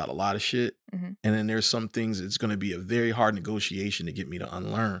unlearn about a lot of shit. And then there's some things it's going to be a very hard negotiation to get me to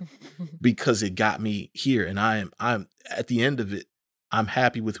unlearn because it got me here. And I'm at the end of it, I'm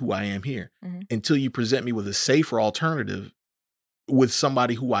happy with who I am here until you present me with a safer alternative with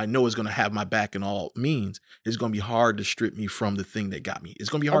somebody who I know is going to have my back in all means. It's going to be hard to strip me from the thing that got me. It's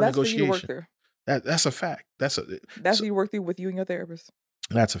going to be hard negotiation. For you to work through. That's a fact. That's what you work through with you and your therapist.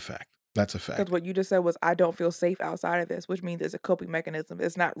 That's a fact. Because what you just said was, I don't feel safe outside of this, which means it's a coping mechanism.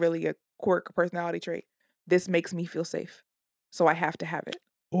 It's not really a quirk or personality trait. This makes me feel safe, so I have to have it.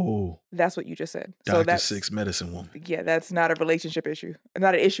 Oh, that's what you just said. Dr. So that's Six medicine woman. Yeah, that's not a relationship issue.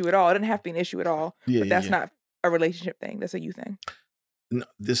 Not an issue at all. It doesn't have to be an issue at all. But that's not a relationship thing. That's a you thing. No,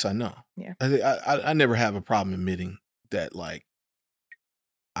 this I know. Yeah, I never have a problem admitting that, like,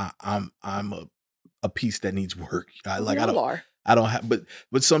 I'm a piece that needs work. I don't have,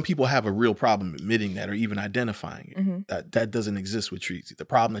 but some people have a real problem admitting that or even identifying it. That doesn't exist with Treasy. The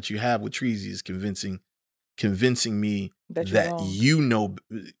problem that you have with Treasy is convincing me that you know,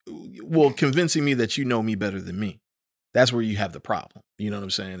 convincing me that you know me better than me. That's where you have the problem. You know what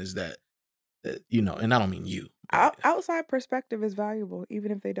I'm saying? Is that you know, and I don't mean you. Outside perspective is valuable,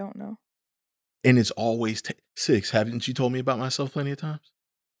 even if they don't know. And it's always Six. Haven't you told me about myself plenty of times?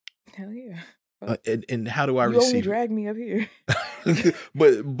 Hell yeah. And how do I receive? You only drag me up here.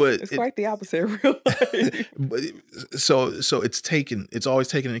 but it's quite the opposite in real life. But so it's always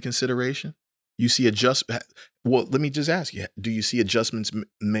taken into consideration. You see well, let me just ask you, do you see adjustments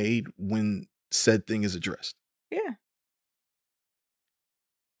made when said thing is addressed? Yeah.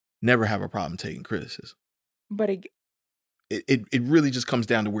 Never have a problem taking criticism. But it really just comes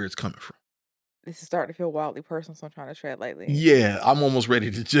down to where it's coming from. This is starting to feel wildly personal, so I'm trying to tread lightly. Yeah, I'm almost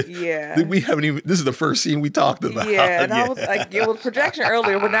ready to just. Yeah, we haven't even. This is the first scene we talked about. Yeah, and I was like, it was projection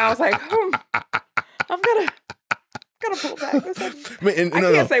earlier, but now I was like, I'm gonna pull back. I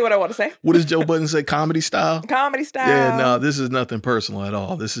can't say what I want to say. What does Joe Budden say? Comedy style. Comedy style. Yeah, no, this is nothing personal at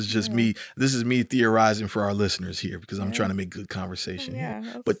all. This is just me. This is me theorizing for our listeners here because I'm trying to make good conversation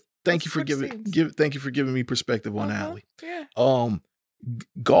here. But thank you for giving me perspective on Allie. Yeah.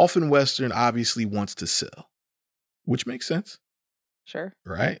 Golf and Western obviously wants to sell, which makes sense. Sure.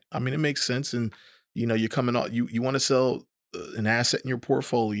 Right? I mean, it makes sense. And, you know, you're coming off, you want to sell an asset in your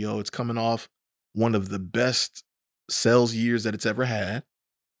portfolio. It's coming off one of the best sales years that it's ever had.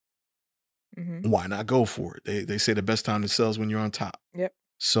 Why not go for it? They say the best time to sell is when you're on top. Yep.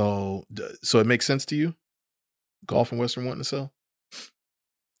 So it makes sense to you? Gulf and Western wanting to sell?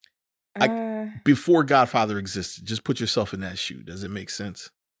 Before Godfather existed, just put yourself in that shoe. Does it make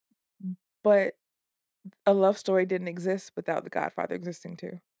sense? But a love story didn't exist without the Godfather existing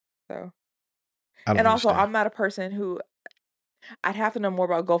too. So, and also, understand. I'm not a person who I'd have to know more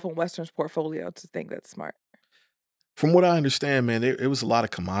about Gulf and Western's portfolio to think that's smart. From what I understand, man, it was a lot of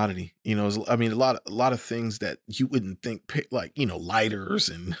commodity. You know, a lot of things that you wouldn't think, like, you know, lighters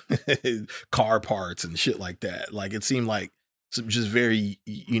and car parts and shit like that. Like, it seemed like some just very,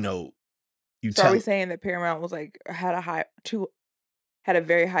 you know, So are we saying that Paramount was like had a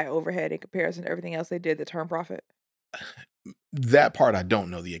very high overhead in comparison to everything else they did that turned profit? That part I don't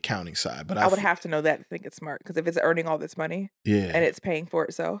know, the accounting side, but I would have to know that to think it's smart, because if it's earning all this money, and it's paying for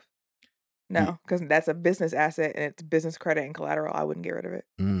itself, no, because that's a business asset and it's business credit and collateral. I wouldn't get rid of it.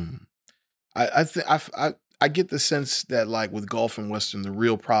 I get the sense that, like, with Gulf and Western, the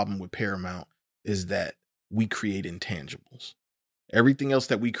real problem with Paramount is that we create intangibles. Everything else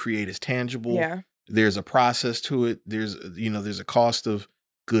that we create is tangible. Yeah. There's a process to it. There's a cost of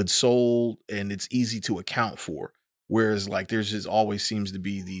goods sold, and it's easy to account for. Whereas, like, there's just always seems to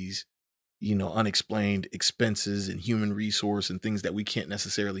be these, you know, unexplained expenses and human resource and things that we can't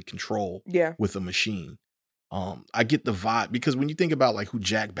necessarily control with a machine. I get the vibe, because when you think about, like, who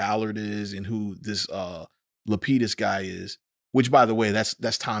Jack Ballard is and who this Lapidus guy is, which, by the way,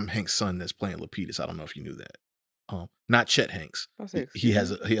 that's Tom Hanks' son that's playing Lapidus. I don't know if you knew that. Not Chet Hanks. He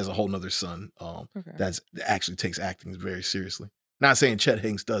has a whole nother son that actually takes acting very seriously. Not saying Chet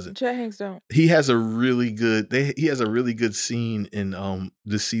Hanks doesn't. Chet Hanks don't. He has a really good scene in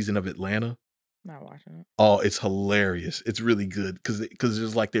this season of Atlanta. Not watching it. Oh, it's hilarious. It's really good because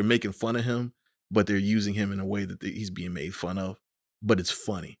it's like they're making fun of him, but they're using him in a way that he's being made fun of. But it's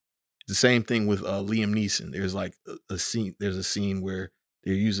funny. It's the same thing with Liam Neeson. There's like a scene. There's a scene where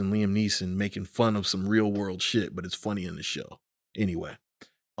they're using Liam Neeson making fun of some real world shit, but it's funny in the show. Anyway,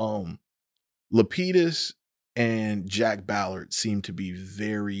 Lapidus and Jack Ballard seem to be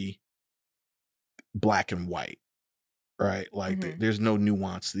very black and white, right? Like there's no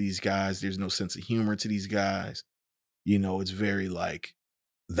nuance to these guys. There's no sense of humor to these guys. You know, it's very like,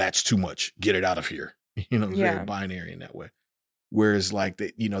 that's too much. Get it out of here. You know, it's very binary in that way. Whereas, like,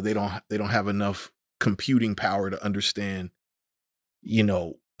 they don't have enough computing power to understand, you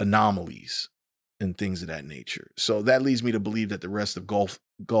know, anomalies and things of that nature. So that leads me to believe that the rest of Gulf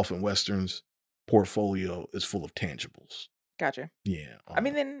and Western's portfolio is full of tangibles. Gotcha. Yeah. I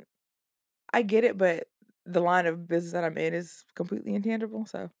mean, then I get it, but the line of business that I'm in is completely intangible.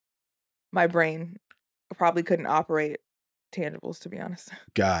 So my brain probably couldn't operate tangibles, to be honest.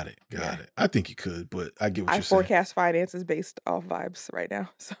 Got it. I think you could, but I get what you're saying. I forecast finances based off vibes right now.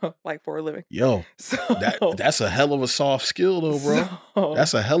 So, like, for a living. Yo, so that's a hell of a soft skill though, bro. So,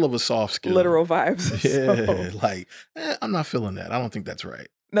 that's a hell of a soft skill. Literal vibes. Yeah. So. Like, I'm not feeling that. I don't think that's right.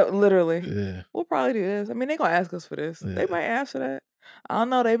 No, literally. Yeah. We'll probably do this. I mean, they're going to ask us for this. Yeah. They might ask for that. I don't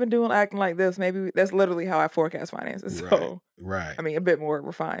know. They've been acting like this. Maybe that's literally how I forecast finances. So, right. I mean, a bit more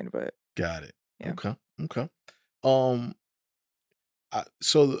refined, but. Got it. Yeah. Okay.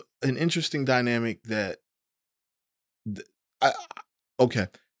 So an interesting dynamic that I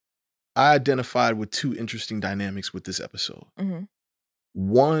identified with two interesting dynamics with this episode. Mm-hmm.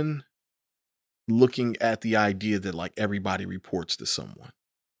 One, looking at the idea that, like, everybody reports to someone,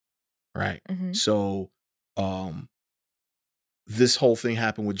 right? Mm-hmm. So, this whole thing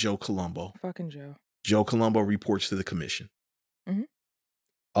happened with Joe Colombo. Fucking Joe. Joe Colombo reports to the commission.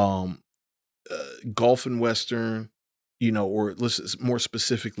 Mm-hmm. Gulf and Western, you know, or let's more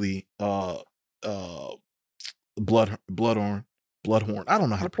specifically, Bloodhorn. I don't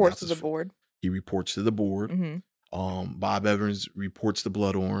know how to pronounce to the board. He reports to the board. Mm-hmm. Bob Evans reports to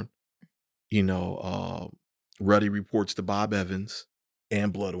Bloodhorn. You know, Ruddy reports to Bob Evans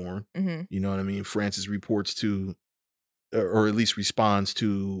and Bloodhorn. Mm-hmm. You know what I mean? Francis reports to, or at least responds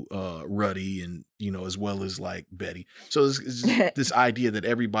to, Ruddy, and, you know, as well as, like, Betty. So it's this idea that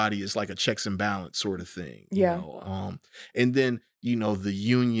everybody is like a checks and balance sort of thing. Yeah. You know? And then, you know, the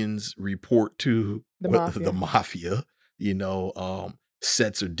unions report to the mafia. You know,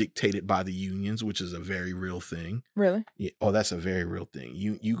 sets are dictated by the unions, which is a very real thing. Really? Yeah. Oh, that's a very real thing.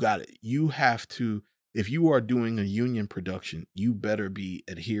 You got it. You have to, if you are doing a union production, you better be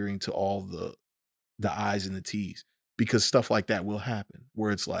adhering to all the I's and the T's. Because stuff like that will happen, where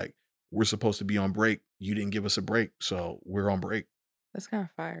it's like, we're supposed to be on break. You didn't give us a break, so we're on break. That's kind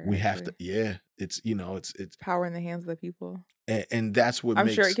of fire. We have to, yeah. It's, you know, it's power in the hands of the people, and that's what I'm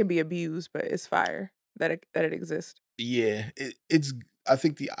sure it can be abused, but it's fire that it exists. Yeah, it's. I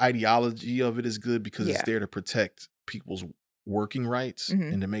think the ideology of it is good because it's there to protect people's working rights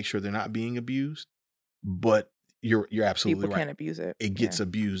and to make sure they're not being abused. But you're absolutely People right. can abuse it. It gets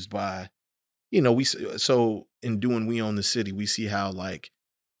abused by, you know, so in doing We Own the City, we see how like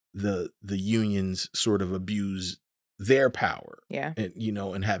the unions sort of abuse their power. Yeah. And, you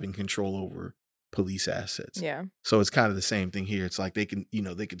know, and having control over police assets. Yeah. So it's kind of the same thing here. It's like they can, you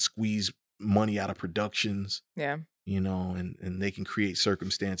know, they could squeeze money out of productions. Yeah. You know, and they can create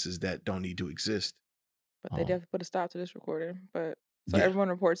circumstances that don't need to exist. But they definitely put a stop to this recording. But so everyone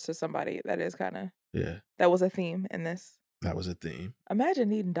reports to somebody. That is kind of that was a theme in this. That was a theme. Imagine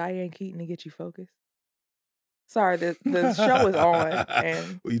needing Diane Keaton to get you focused. Sorry, the show is on.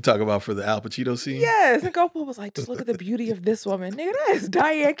 And what you talk about for the Al Pacino scene? Yes, and Gopo was like, just look at the beauty of this woman. Nigga, that is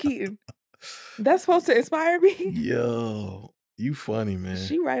Diane Keaton. That's supposed to inspire me. Yo, you funny, man.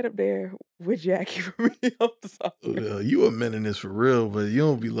 She right up there with Jackie for me. I'm sorry. You a menace for real, but you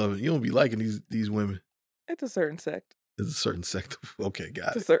don't be liking these women. It's a certain sect. It's a certain sect. Okay,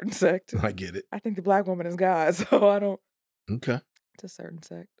 got it. It's a certain sect. I get it. I think the black woman is God, so I don't. Okay. It's a certain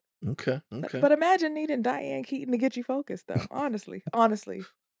sect. Okay. But imagine needing Diane Keaton to get you focused, though. Honestly.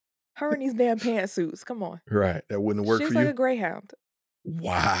 Her in these damn pantsuits. Come on. Right. That wouldn't work for you? She's like a Greyhound.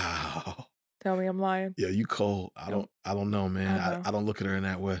 Wow. Tell me I'm lying. Yeah, you cold. I don't know, man. I don't look at her in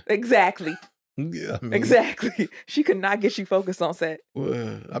that way. Exactly. Yeah, I mean, exactly. She could not get you focused on set.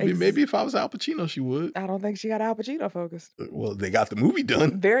 Well, I mean, maybe if I was Al Pacino, she would. I don't think she got Al Pacino focused. Well, they got the movie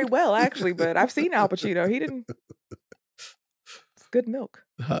done. Very well, actually, but I've seen Al Pacino. He didn't. It's good milk.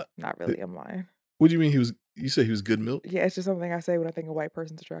 Not really. I'm lying. What do you mean you say he was good milk? Yeah, it's just something I say when I think a white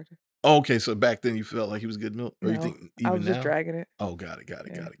person's attractive. Oh, okay, so back then you felt like he was good milk? Or No, you think even I was just now? dragging it. Oh, got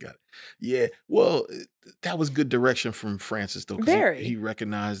it. Yeah, well, that was good direction from Francis, though. Very. He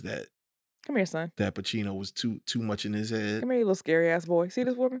recognized that. Come here, son. That Pacino was too much in his head. Come here, you little scary ass boy. See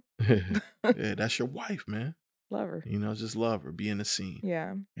this woman? Yeah, that's your wife, man. Love her. You know, just love her. Be in the scene.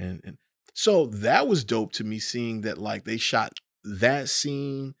 Yeah. And so that was dope to me, seeing that like they shot that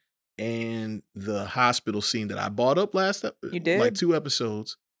scene and the hospital scene that I brought up You did? like 2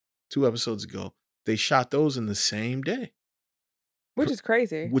 episodes ago. They shot those in the same day. Which is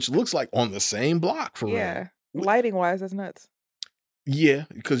crazy. Which looks like on the same block for real. Yeah. Lighting wise, that's nuts. Yeah,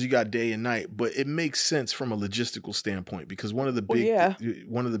 because you got day and night, but it makes sense from a logistical standpoint because one of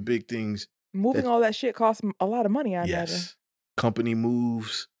the big things, moving all that shit costs a lot of money, I imagine. Company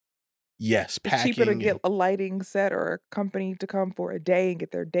moves. Yes, packing. It's cheaper to get a lighting set or a company to come for a day and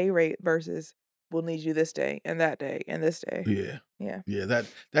get their day rate versus we'll need you this day and that day and this day. Yeah.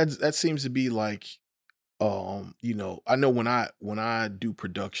 That seems to be like, you know, I know when I do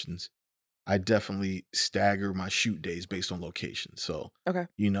productions, I definitely stagger my shoot days based on location. So, okay,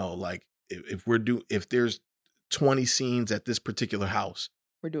 you know, like if there's 20 scenes at this particular house,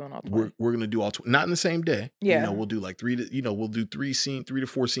 we're doing all 20. We're gonna do all 20, not in the same day. Yeah, you know, we'll do like 3 to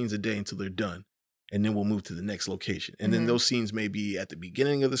 4 scenes a day until they're done, and then we'll move to the next location. And then those scenes may be at the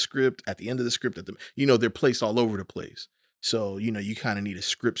beginning of the script, at the end of the script, they're placed all over the place. So, you know, you kind of need a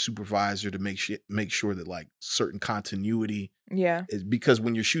script supervisor to make sure that like certain continuity. Yeah. Because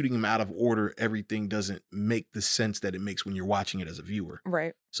when you're shooting them out of order, everything doesn't make the sense that it makes when you're watching it as a viewer.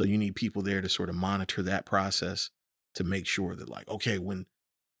 Right. So you need people there to sort of monitor that process to make sure that like, okay, when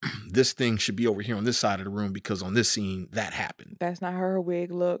this thing should be over here on this side of the room because on this scene that happened. That's not how her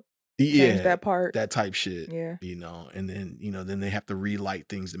wig look. Yeah. Change that part. That type shit. Yeah. You know, and then, you know, then they have to relight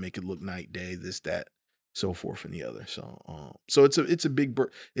things to make it look night, day, this, that, so forth and the other. So, so it's a big,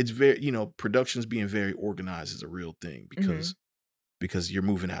 it's very, you know, productions being very organized is a real thing because you're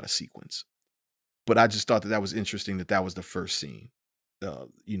moving out of sequence. But I just thought that was interesting that was the first scene,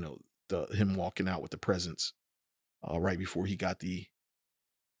 you know, him walking out with the presents, right before he got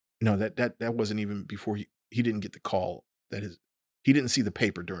that wasn't even before he didn't get the call he didn't see the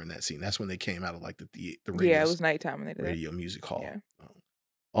paper during that scene. That's when they came out of like the radio. Yeah, it was nighttime when they did radio music hall. Yeah.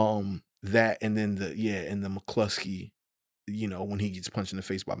 That and then the McCluskey, you know, when he gets punched in the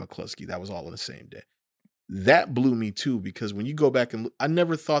face by McCluskey, that was all in the same day. That blew me too, because when you go back and look, I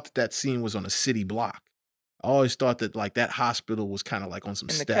never thought that scene was on a city block. I always thought that like that hospital was kind of like on some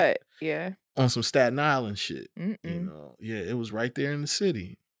on some Staten Island shit. You know, it was right there in the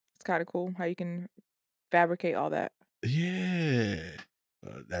city. It's kind of cool how you can fabricate all that. Yeah,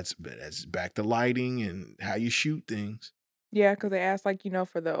 that's back to lighting and how you shoot things. Yeah, because they asked like, you know,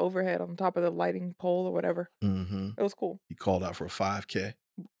 for the overhead on top of the lighting pole or whatever. It was cool. He called out for a 5K,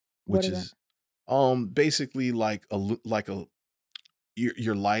 which which is basically like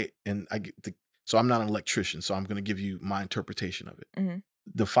your light, and so I'm not an electrician, so I'm going to give you my interpretation of it.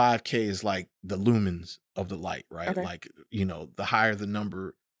 The 5K is like the lumens of the light, right? Okay. Like, you know, the higher the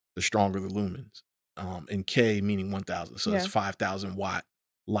number, the stronger the lumens. and K meaning 1,000. So it's 5,000 watt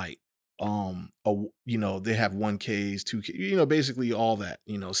light. You know, they have 1Ks, 2K, you know, basically all that,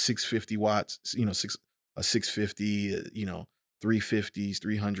 you know, 650 watts, you know, 650, you know, 350s,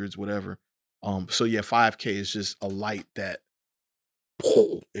 300s, whatever. So yeah, 5K is just a light that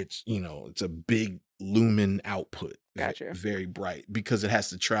it's, you know, it's a big lumen output. Gotcha. Very bright because it has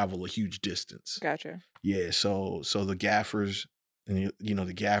to travel a huge distance. Gotcha. Yeah. So the gaffers and, you know,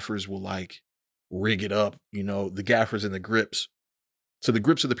 the gaffers will like rig it up, you know, the gaffers and the grips. So the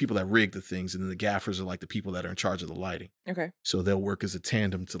grips are the people that rig the things, and then the gaffers are like the people that are in charge of the lighting. Okay. So they'll work as a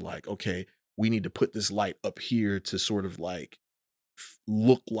tandem to like, okay, we need to put this light up here to sort of like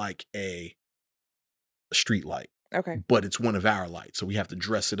look like a street light. Okay. But it's one of our lights. So we have to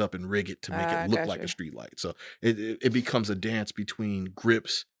dress it up and rig it to make it look like a street light. So it becomes a dance between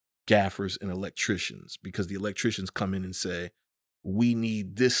grips, gaffers, and electricians, because the electricians come in and say, we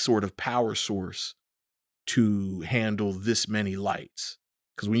need this sort of power source to handle this many lights.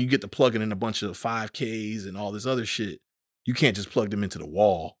 Because when you get to plugging in a bunch of 5Ks and all this other shit, you can't just plug them into the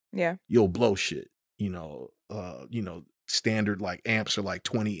wall. Yeah. You'll blow shit. You know, standard like amps are like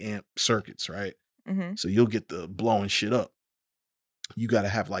 20 amp circuits, right? Mm-hmm. So you'll get the blowing shit up. You got to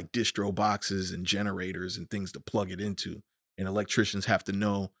have like distro boxes and generators and things to plug it into. And electricians have to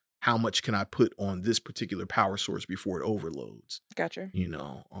know how much can I put on this particular power source before it overloads. Gotcha. You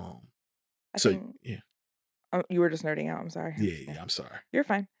know, yeah. You were just nerding out. I'm sorry. Yeah, I'm sorry. You're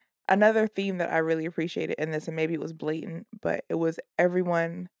fine. Another theme that I really appreciated in this, and maybe it was blatant, but it was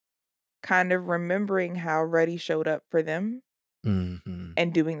everyone kind of remembering how Ruddy showed up for them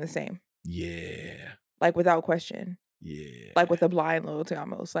and doing the same. Yeah. Like without question. Yeah. Like with a blind loyalty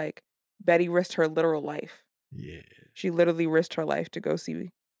almost. Like Betty risked her literal life. Yeah. She literally risked her life to go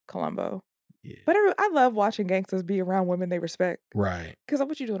see Columbo. Yeah. But I love watching gangsters be around women they respect. Right. Because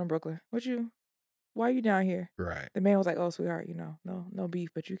what you doing in Brooklyn? Why are you down here? Right. The man was like, oh, sweetheart, you know, no beef,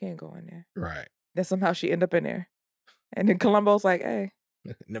 but you can't go in there. Right. Then somehow she ended up in there. And then Columbo's like, hey.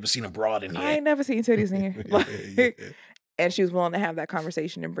 Never seen a broad in here. I ain't never seen titties in here. And she was willing to have that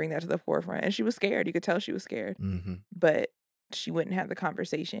conversation and bring that to the forefront. And she was scared. You could tell she was scared. Mm-hmm. But she wouldn't have the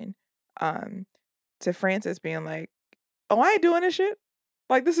conversation. To Francis being like, oh, I ain't doing this shit.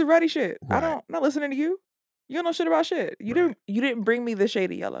 Like, this is Ruddy shit. Right. I'm not listening to you. You don't know shit about shit. You didn't bring me the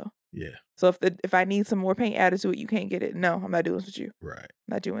shade of yellow. Yeah. So if I need some more paint added to it, you can't get it. No, I'm not doing this with you. Right. I'm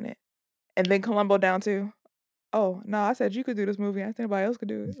not doing it. And then Columbo down to, oh, no, I said you could do this movie. I think anybody else could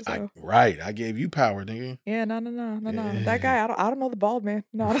do it. So. I gave you power, nigga. Yeah, no. Yeah. That guy, I don't know the bald man.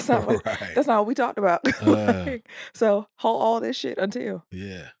 No, that's not what, right. That's not what we talked about. So hold all this shit until.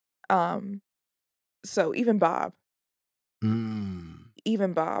 Yeah. So even Bob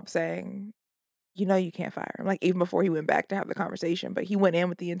saying, you know, you can't fire him. Like even before he went back to have the conversation, but he went in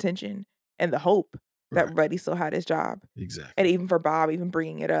with the intention and the hope that Ruddy still had his job. Exactly. And even for Bob, even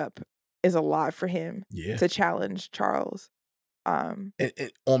bringing it up is a lot for him to challenge Charles. And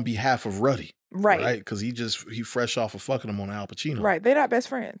on behalf of Ruddy. Right. Right? Because he fresh off of fucking him on Al Pacino. Right. They're not best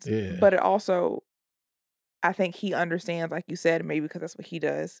friends. Yeah. But it also, I think he understands, like you said, maybe because that's what he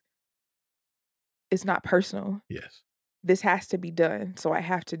does. It's not personal. Yes. This has to be done, so I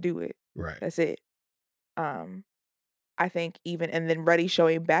have to do it. Right. That's it. I think and then Ruddy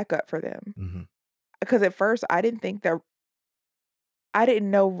showing back up for them. Mm-hmm. Because at first I didn't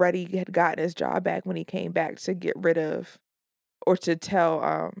know Ruddy had gotten his job back when he came back to get rid of, or to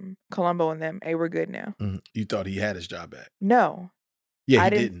tell Columbo and them, hey, we're good now. Mm-hmm. You thought he had his job back? No. Yeah, he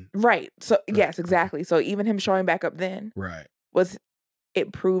didn't. Right. So yes, exactly. So even him showing back up then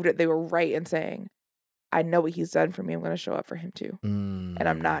it proved that they were right in saying, I know what he's done for me. I'm going to show up for him too. Mm-hmm. And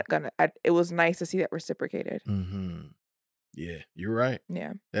I'm not going to, it was nice to see that reciprocated. Mm-hmm. Yeah, you're right.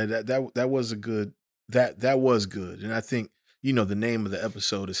 Yeah. That was a good, that was good. And I think, you know, the name of the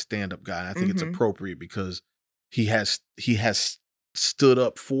episode is Stand Up Guy. And I think it's appropriate because he has stood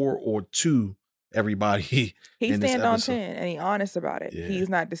up for or to everybody. He stand on 10 and he's honest about it. Yeah. He's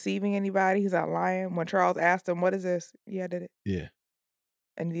not deceiving anybody. He's not lying. When Charles asked him, what is this? Yeah, I did it. Yeah.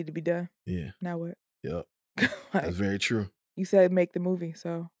 And it needed to be done. Yeah. Now what? Yep. That's very true. You said make the movie,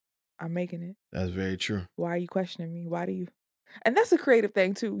 so I'm making it. That's very true. Why are you questioning me? Why do you? And that's a creative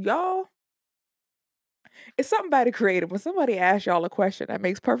thing too. Y'all, it's something about the creative. When somebody asks y'all a question that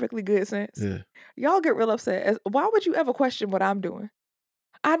makes perfectly good sense, y'all get real upset. Why would you ever question what I'm doing?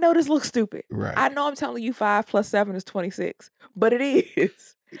 I know this looks stupid. Right. I know I'm telling you 5 + 7 is 26, but it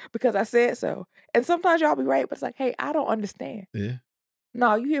is because I said so. And sometimes y'all be right, but it's like, hey, I don't understand. Yeah.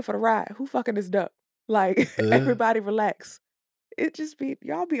 No, you here for the ride. Who fucking this duck? Like, everybody relax. It just be,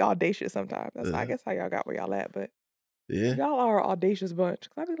 y'all be audacious sometimes. That's I guess how y'all got where y'all at, but y'all are an audacious bunch.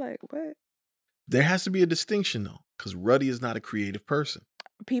 Cause I be like, what? There has to be a distinction though, because Ruddy is not a creative person.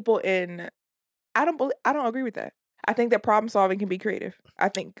 I don't agree with that. I think that problem solving can be creative. I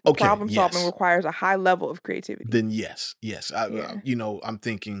think problem solving requires a high level of creativity. Then yes. I'm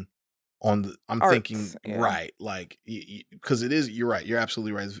thinking right, like, because it is. You're right. You're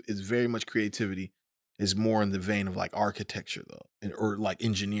absolutely right. It's very much creativity. Is more in the vein of like architecture though, or like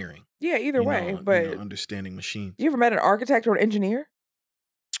engineering. Yeah, either way, but understanding machines. You ever met an architect or an engineer?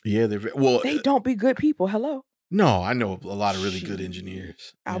 Yeah, they don't be good people. Hello. No, I know a lot of really good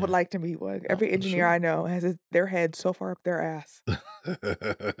engineers. I would like to meet one. Every engineer I know has their head so far up their ass.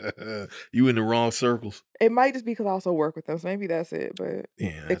 You in the wrong circles. It might just be because I also work with them, so maybe that's it. But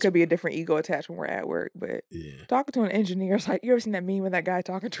it could be a different ego attached when we're at work. But talking to an engineer is like, you ever seen that meme with that guy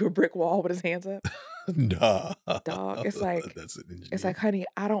talking to a brick wall with his hands up? Nah. Dog, it's like, that's an engineer. It's like, honey,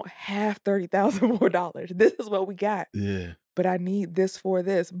 I don't have $30,000 more. This is what we got. Yeah. But I need this for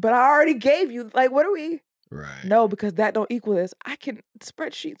this. But I already gave you. Like, what are we? Right. No, because that don't equal this. I can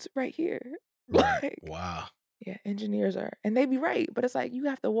spreadsheets right here. Right. Like, wow. Yeah, engineers are, and they be right, but it's like you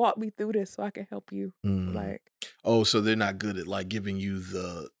have to walk me through this so I can help you. Like, so they're not good at like giving you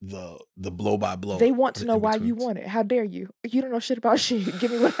the blow by blow. They want to know why you want it. How dare you? You don't know shit about shit.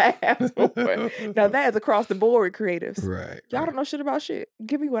 Give me what I have for. Now that is across the board with creatives. Right. Y'all don't know shit about shit.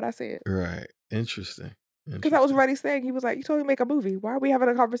 Give me what I said. Right. Interesting. Because that was Ruddy's thing. He was like, "You told me to make a movie. Why are we having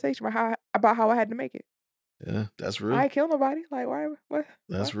a conversation about how I had to make it?" Yeah, that's real. I ain't kill nobody. Like, why? What?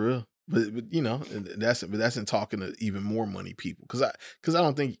 That's real. But you know, that's in talking to even more money people. Because I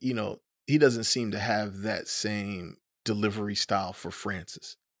don't think, you know, he doesn't seem to have that same delivery style for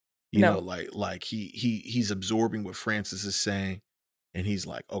Francis. You know, like he's absorbing what Francis is saying, and he's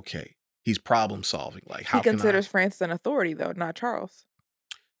like, okay, he's problem solving. Like, how he considers Francis an authority though, not Charles.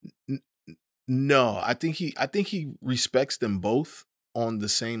 No, I think he respects them both on the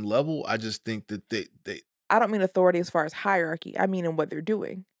same level. I just think that they I don't mean authority as far as hierarchy. I mean in what they're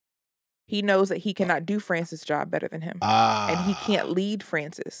doing. He knows that he cannot do Francis' job better than him. And he can't lead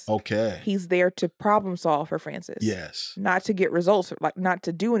Francis. Okay. He's there to problem solve for Francis. Yes. Not to get results, like not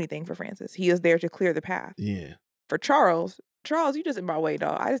to do anything for Francis. He is there to clear the path. Yeah. For Charles, you just in my way,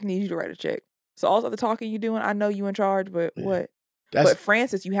 dog. I just need you to write a check. So all the other talking you doing, I know you in charge, but what? But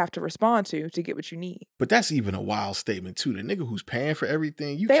Francis, you have to respond to get what you need. But that's even a wild statement too. The nigga who's paying for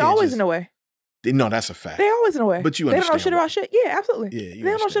everything, they always in a way. No, that's a fact. They always in a way. But you they don't know shit about shit. Yeah, absolutely. Yeah, they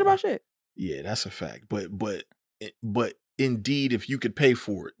don't know shit about shit. Yeah, that's a fact. But indeed, if you could pay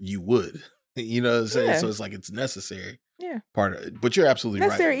for it, you would. You know what I'm saying? Yeah. So it's like it's necessary. Yeah. Part of it. But you're absolutely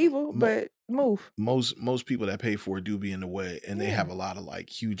necessary right. Evil, but move. Most people that pay for it do be in the way, and they have a lot of like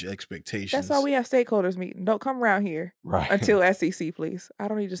huge expectations. That's why we have stakeholders meeting. Don't come around here until SEC, please. I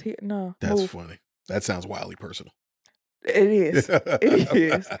don't need to just hit. No. That's funny. That sounds wildly personal. It is. It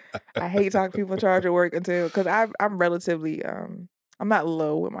is. I hate talking to people in charge of work because I'm relatively I'm not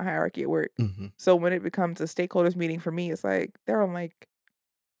low with my hierarchy at work. Mm-hmm. So when it becomes a stakeholders meeting for me, it's like they're on like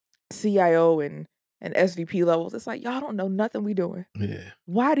CIO and SVP levels. It's like, y'all don't know nothing we doing. Yeah.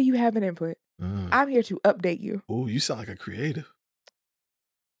 Why do you have an input? I'm here to update you. Oh, you sound like a creative.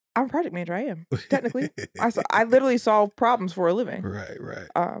 I'm a project manager. I am technically. I literally solve problems for a living. Right.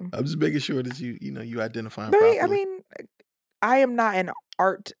 I'm just making sure that you identify. But I mean, I am not an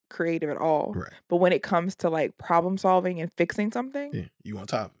art creative at all. Right. But when it comes to like problem solving and fixing something, you on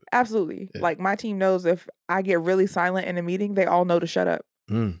top of it. Absolutely. Yeah. Like my team knows if I get really silent in a meeting, they all know to shut up.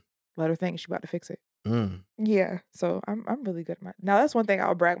 Let her think she's about to fix it. Yeah. So I'm really good at my. Now that's one thing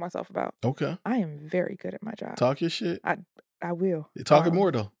I'll brag myself about. Okay. I am very good at my job. Talk your shit. I will. You're talking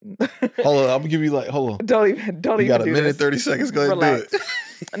more though. Hold on, I'm gonna give you hold on. Don't even. You got a minute 30 seconds. Go ahead and do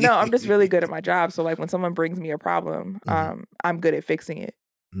it. No, I'm just really good at my job. So like when someone brings me a problem, I'm good at fixing it.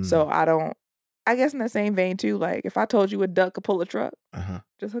 So I don't. I guess in the same vein too. Like if I told you a duck could pull a truck,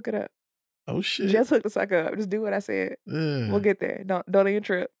 just hook it up. Oh shit! Just hook the sucker up. Just do what I said. We'll get there. Don't even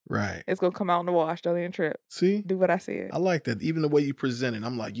trip. Right. It's gonna come out in the wash. Don't even trip. See? Do what I said. I like that. Even the way you present it,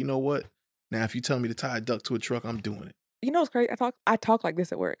 I'm like, you know what? Now if you tell me to tie a duck to a truck, I'm doing it. You know what's crazy? I talk like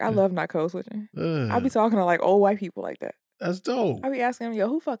this at work. I love not code switching. I be talking to like old white people like that. That's dope. I be asking them, yo,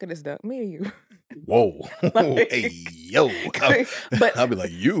 who fucking this duck? Me or you? Whoa. Hey, yo. But I'll be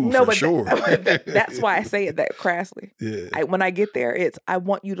like, you for sure. That's why I say it that crassly. Yeah. When I get there, I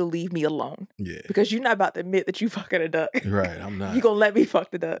want you to leave me alone. Yeah. Because you're not about to admit that you fucking a duck. Right, I'm not. You gonna let me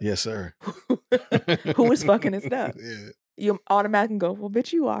fuck the duck. Yes, sir. Who is fucking this duck? Yeah. You automatically go, well,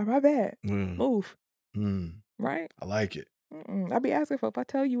 bitch, you are. My bad. Move. Right? I like it. I be asking for if I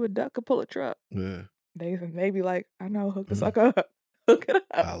tell you a duck could pull a truck. Yeah. They be like, I know, hook the sucker up. Hook it up.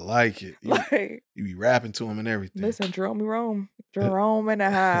 I like it. You be rapping to him and everything. Listen, Jerome in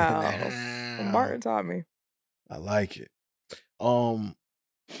the house. Martin taught me. I like it.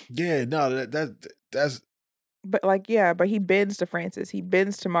 Yeah, no, that's. But but he bends to Francis. He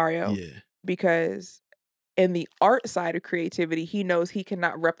bends to Mario. Yeah. Because in the art side of creativity, he knows he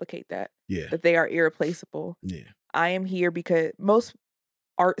cannot replicate that. Yeah. That they are irreplaceable. Yeah. I am here because most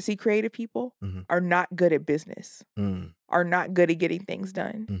artsy creative people are not good at business. Are not good at getting things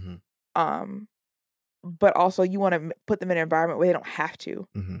done. But also you want to put them in an environment where they don't have to.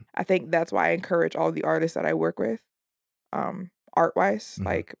 I think that's why I encourage all the artists that I work with, art-wise,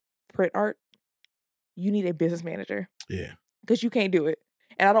 like print art, you need a business manager. Yeah. Because you can't do it.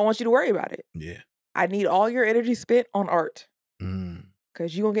 And I don't want you to worry about it. Yeah. I need all your energy spent on art.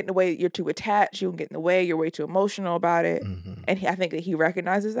 Because you're going to get in the way, you're too attached, you're going to get in the way, you're way too emotional about it. And I think that he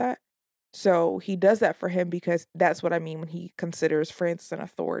recognizes that. So he does that for him because that's what I mean when he considers Francis an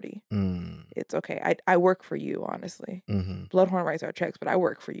authority. It's okay. I work for you, honestly. Bloodhorn writes our checks, but I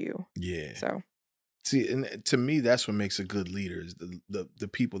work for you. Yeah. So. See, and to me, that's what makes a good leader is the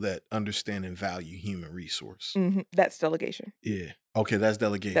people that understand and value human resource. That's delegation. Yeah. Okay, that's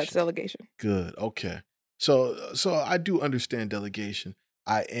delegation. That's delegation. Good. Okay. So I do understand delegation.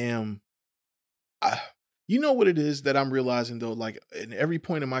 You know what it is that I'm realizing though, like in every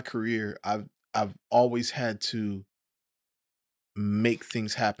point in my career, I've always had to make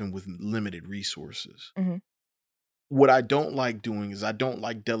things happen with limited resources. What I don't like doing is I don't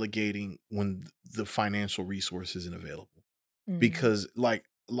like delegating when the financial resource isn't available. Because like,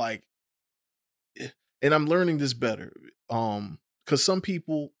 and I'm learning this better. Because some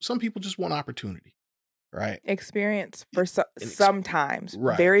people just want opportunity. Right. Experience for sometimes,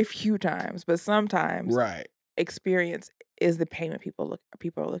 right. Very few times, but sometimes, right. Experience is the payment people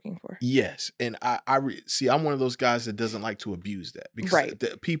are looking for. Yes, and see, I'm one of those guys that doesn't like to abuse that because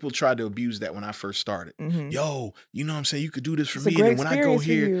people tried to abuse that when I first started. Yo, you know what I'm saying? You could do this for me, and when I go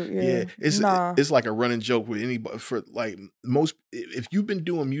here, it's like a running joke with anybody. For like most, if you've been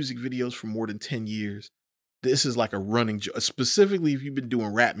doing music videos for more than 10 years, this is like a running joke. Specifically, if you've been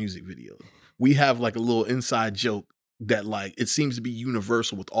doing rap music videos. We have like a little inside joke that like, it seems to be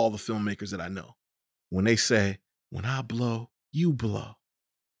universal with all the filmmakers that I know. When they say, when I blow, you blow.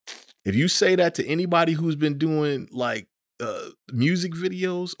 If you say that to anybody who's been doing like music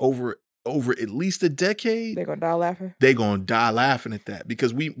videos over at least a decade, they're going to die laughing. They're going to die laughing at that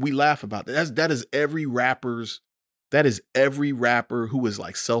because we laugh about that. That is every rapper who is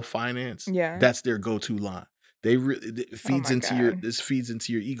like self-financed. Yeah. That's their go-to line. It feeds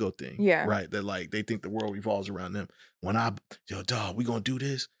into your ego thing. Yeah. Right. That like they think the world revolves around them. Dog, we gonna do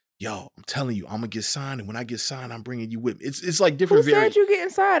this. Yo, I'm telling you, I'm gonna get signed, and when I get signed, I'm bringing you with me. It's like different. Who said you getting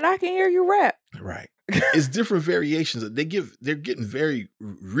signed? I can hear you rap. Right. It's different variations. They're getting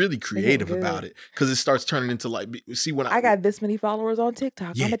really creative about it because it starts turning into like, see when I got this many followers on TikTok.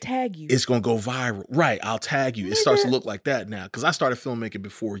 I'm gonna tag you. It's gonna go viral. Right. I'll tag you. It starts to look like that now because I started filmmaking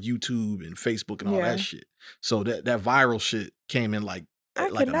before YouTube and Facebook and all that shit. So that viral shit came in like. I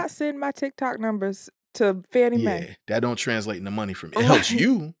cannot send my TikTok numbers to Fannie Mae. Yeah, that don't translate into money for me. It helps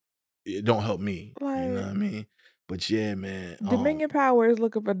you. It don't help me. Like, you know what I mean? But yeah, man. Dominion Power is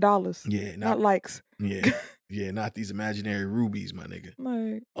looking for dollars. Yeah, not likes. Yeah, not these imaginary rubies, my nigga.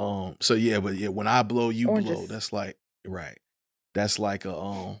 Like, so yeah, but yeah, when I blow, you oranges. blow. That's like right. That's like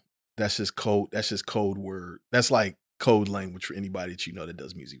that's just code. That's just code word. That's like code language for anybody that you know that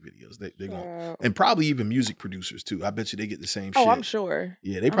does music videos. They're going and probably even music producers too. I bet you they get the same shit. Oh, I'm sure.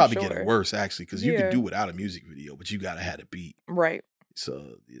 Yeah, they probably get it worse actually because you can do without a music video, but you gotta have a beat. Right.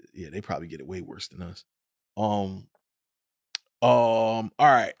 So yeah, they probably get it way worse than us. All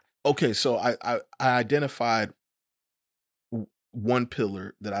right. Okay, so I identified one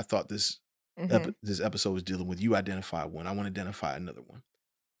pillar that I thought this episode was dealing with. You identified one. I want to identify another one.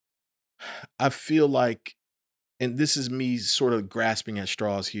 I feel like, and this is me sort of grasping at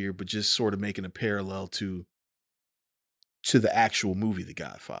straws here, but just sort of making a parallel to the actual movie, The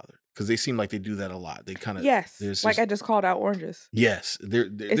Godfather. Because they seem like they do that a lot. They kind of like I just called out oranges. Yes,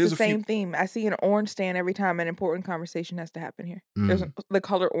 it's the same theme. I see an orange stand every time an important conversation has to happen here. There's the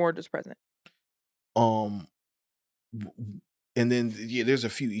color orange is present. And then there's a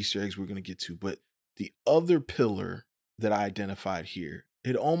few Easter eggs we're gonna get to, but the other pillar that I identified here,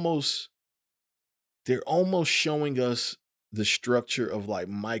 they're almost showing us the structure of like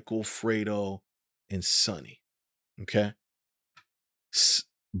Michael, Fredo, and Sonny. Okay.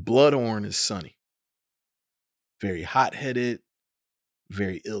 Bloodhorn is Sonny. Very hot-headed,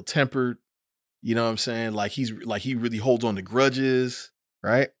 very ill-tempered. You know what I'm saying? Like he really holds on to grudges,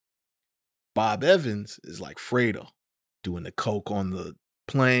 right? Bob Evans is like Fredo, doing the coke on the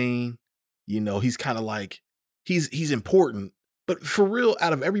plane. You know, he's kind of like he's important, But for real,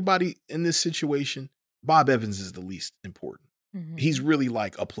 out of everybody in this situation, Bob Evans is the least important. Mm-hmm. He's really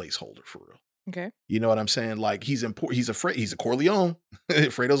like a placeholder for real. Okay. You know what I'm saying? Like he's important. He's a Corleone.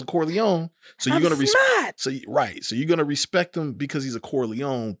 Fredo's a Corleone. So you're gonna respect. So you're gonna respect him because he's a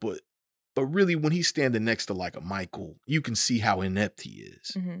Corleone. But really, when he's standing next to like a Michael, you can see how inept he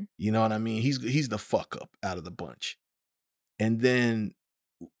is. Mm-hmm. You know what I mean? He's the fuck up out of the bunch. And then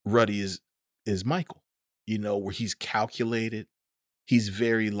Ruddy is Michael. You know, where he's calculated. He's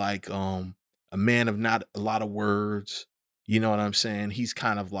very like a man of not a lot of words. You know what I'm saying? He's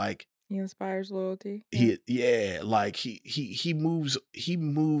kind of like. He inspires loyalty. Like he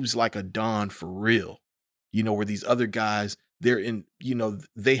moves like a Don for real. You know, where these other guys, they're in, you know,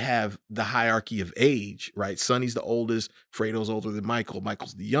 they have the hierarchy of age, right? Sonny's the oldest, Fredo's older than Michael,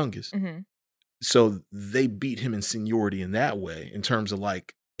 Michael's the youngest. Mm-hmm. So they beat him in seniority in that way, in terms of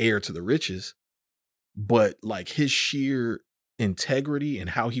like heir to the riches. But like his sheer integrity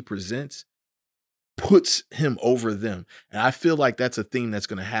and how he presents puts him over them. And I feel like that's a theme that's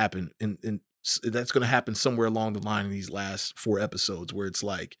going to happen and that's going to happen somewhere along the line in these last 4 episodes, where it's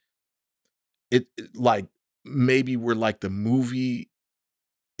like, it like maybe where like the movie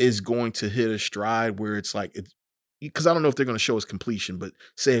is going to hit a stride where it's like, because I don't know if they're going to show us completion, but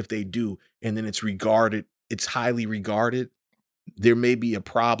say if they do, and then it's highly regarded, there may be a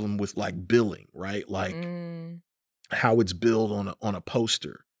problem with like billing, right? Like how it's billed on a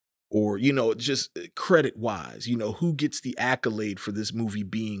poster. Or, you know, just credit wise, you know, who gets the accolade for this movie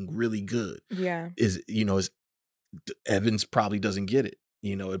being really good? Yeah. Is Evans probably doesn't get it.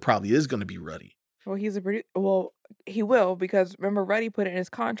 You know, it probably is going to be Ruddy. Well, he's a producer. Well, he will, because remember, Ruddy put it in his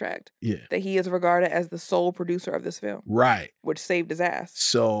contract that he is regarded as the sole producer of this film. Right. Which saved his ass.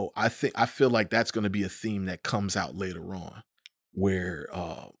 So I feel like that's going to be a theme that comes out later on, where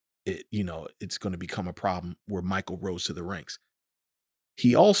it's going to become a problem where Michael rose to the ranks.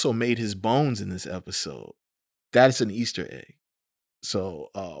 He also made his bones in this episode. That is an Easter egg. So,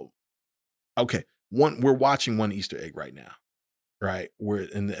 okay. We're watching one Easter egg right now, right? We're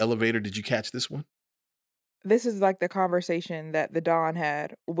in the elevator. Did you catch this one? This is like the conversation that the Don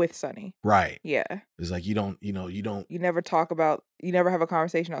had with Sonny. Right. Yeah. It's like, you never have a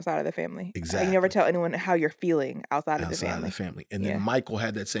conversation outside of the family. Exactly. You never tell anyone how you're feeling outside of the family. And then Michael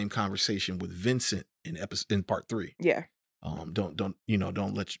had that same conversation with Vincent in part 3. Yeah. Don't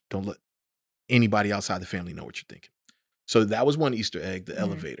let anybody outside the family know what you're thinking. So that was one Easter egg, the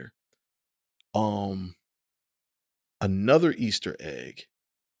elevator. Another Easter egg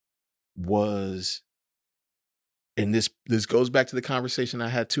was, and this goes back to the conversation I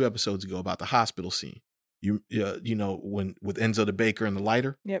had 2 episodes ago about the hospital scene. You know, when with Enzo the baker and the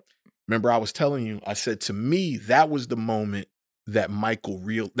lighter. Yep. Remember, I was telling you, I said, to me, that was the moment that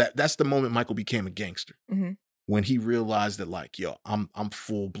that's the moment Michael became a gangster. Mm-hmm. When he realized that, like, yo, I'm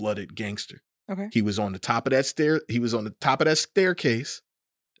full-blooded gangster. Okay. He was on the top of that staircase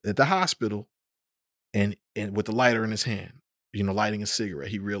at the hospital, and with the lighter in his hand, you know, lighting a cigarette.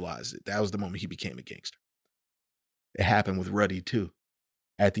 He realized it. That was the moment he became a gangster. It happened with Ruddy too.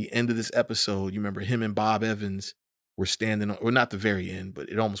 At the end of this episode, you remember him and Bob Evans were standing on, or not the very end, but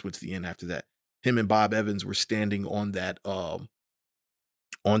it almost went to the end after that. Him and Bob Evans were standing on that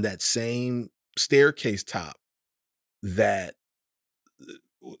same staircase top that,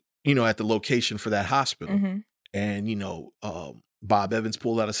 you know, at the location for that hospital. Mm-hmm. And, you know, Bob Evans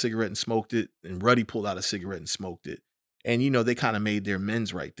pulled out a cigarette and smoked it, and Ruddy pulled out a cigarette and smoked it. And, you know, they kind of made their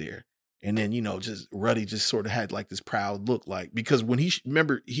amends right there. And then, you know, just Ruddy just sort of had like this proud look, like, because when he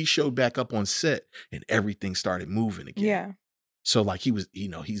showed back up on set and everything started moving again. Yeah. So like he was, you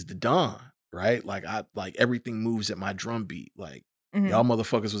know, he's the Don, right? Like everything moves at my drum beat. Like y'all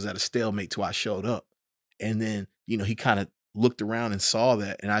motherfuckers was at a stalemate till I showed up. And then, you know, he kind of looked around and saw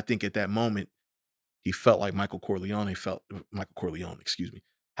that. And I think at that moment, he felt like how Michael Corleone felt in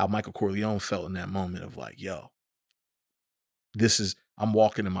that moment of like, yo, I'm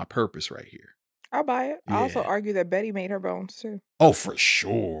walking in my purpose right here. I'll buy it. Yeah. I also argue that Betty made her bones too. Oh, for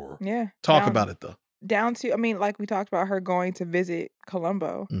sure. Yeah. Talk about it though. Down to, I mean, like we talked about her going to visit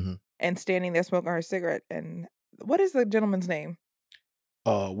Columbo and standing there smoking her cigarette. And what is the gentleman's name?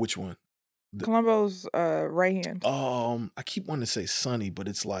 Which one? Columbo's right hand. I keep wanting to say Sonny, but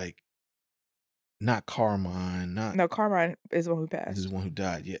it's like not Carmine. No, Carmine is the one who passed. This is the one who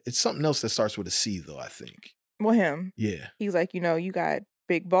died. Yeah, it's something else that starts with a C though, I think. Well, him. Yeah. He's like, you know, you got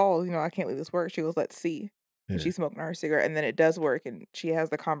big balls. You know, I can't leave this work. She goes, let's see. Yeah. And she's smoking her cigarette, and then it does work, and she has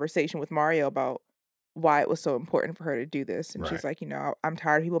the conversation with Mario about why it was so important for her to do this. And she's like, you know, I'm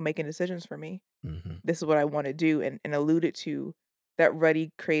tired of people making decisions for me. Mm-hmm. This is what I want to do. And alluded to that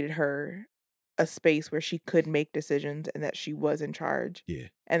Ruddy created her a space where she could make decisions and that she was in charge. Yeah.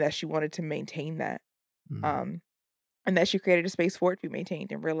 And that she wanted to maintain that. Mm-hmm. And that she created a space for it to be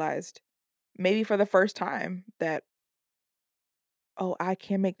maintained and realized maybe for the first time that, oh, I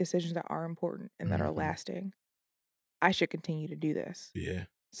can make decisions that are important and that are lasting. I should continue to do this. Yeah.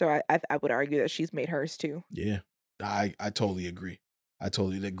 So I would argue that she's made hers too. Yeah. I totally agree.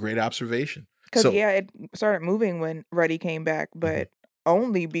 Great observation. Because it started moving when Ruddy came back, but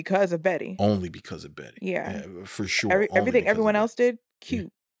only because of Betty. Only because of Betty. Yeah. For sure. Everything everyone else did,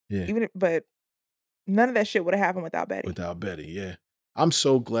 cute. Yeah. But none of that shit would have happened without Betty. Without Betty, yeah. I'm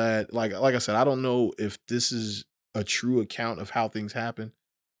so glad. Like I said, I don't know if this is a true account of how things happen,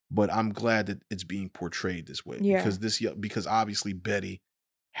 but I'm glad that it's being portrayed this way. Yeah. Because obviously Betty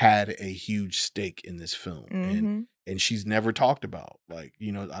had a huge stake in this film, and she's never talked about. Like,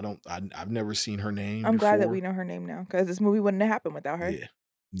 you know, I've never seen her name. I'm glad that we know her name now, because this movie wouldn't have happened without her. Yeah.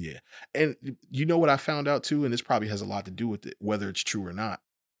 Yeah. And you know what I found out too, and this probably has a lot to do with it, whether it's true or not,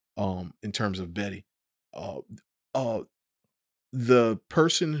 in terms of Betty. The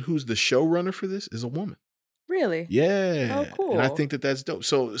person who's the showrunner for this is a woman. Really? Yeah. Oh, cool. And I think that that's dope.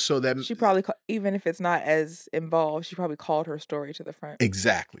 So that she probably, even if it's not as involved, she probably called her story to the front.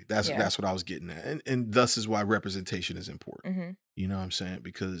 Exactly. That's what I was getting at, and thus is why representation is important. Mm-hmm. You know what I'm saying?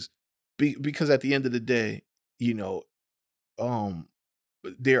 Because at the end of the day, you know,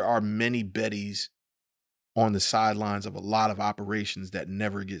 there are many Bettys on the sidelines of a lot of operations that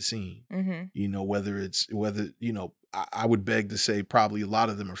never get seen. Mm-hmm. You know, whether you know, I would beg to say probably a lot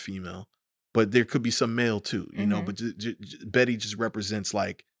of them are female, but there could be some male too, you know, but Betty just represents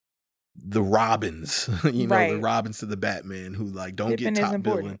like the Robins, you know, the Robins to the Batman who like don't get top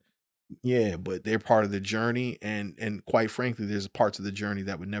billing. Yeah, but they're part of the journey, and quite frankly, there's parts of the journey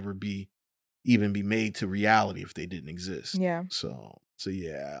that would never even be made to reality if they didn't exist. Yeah. So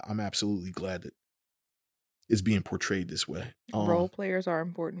yeah, I'm absolutely glad that it's being portrayed this way. Role players are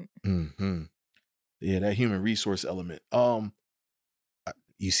important. Mm-hmm. Yeah, that human resource element.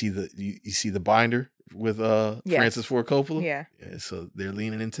 You see the binder with Francis Ford Coppola? Yeah. So they're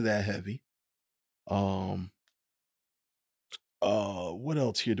leaning into that heavy. What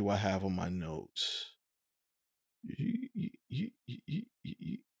else here do I have on my notes?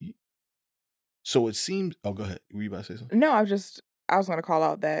 So it seems. Oh, go ahead. Were you about to say something? No, I was going to call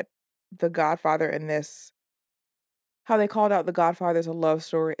out that The Godfather in this, how they called out The Godfather as a love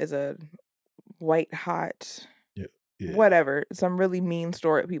story, is a white hot, whatever, some really mean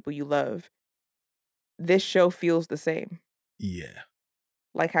story of people you love. This show feels the same. Yeah.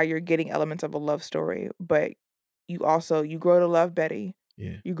 Like how you're getting elements of a love story, but you grow to love Betty.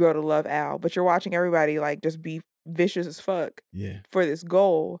 Yeah. You grow to love Al, but you're watching everybody like just be vicious as fuck. Yeah. For this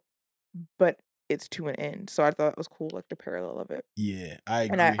goal, but it's to an end. So I thought it was cool, like the parallel of it. Yeah, I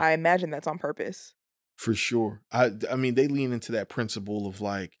agree. And I imagine that's on purpose. For sure. I mean, they lean into that principle of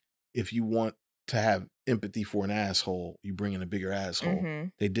like, if you want to have empathy for an asshole, you bring in a bigger asshole. Mm-hmm.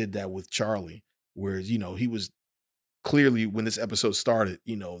 They did that with Charlie, whereas, you know, he was clearly, when this episode started,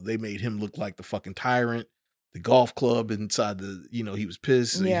 you know, they made him look like the fucking tyrant, the golf club inside the, you know, he was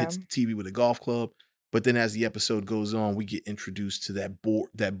pissed. So he hits the TV with a golf club. But then as the episode goes on, we get introduced to that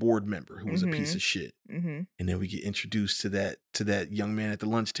board member who was a piece of shit. Mm-hmm. And then we get introduced to that young man at the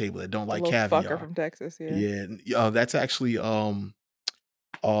lunch table that don't like caviar. Fucker from Texas, that's actually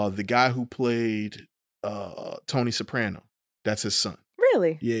the guy who played Tony Soprano. That's his son.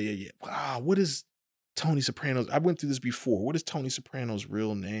 Really? Yeah. Wow, what is Tony Soprano's? I went through this before. What is Tony Soprano's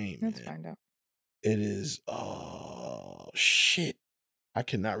real name? Let's find out. It is shit. I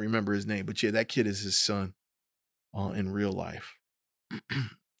cannot remember his name, but yeah, that kid is his son in real life.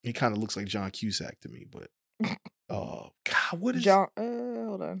 He kind of looks like John Cusack to me, but God, what is John?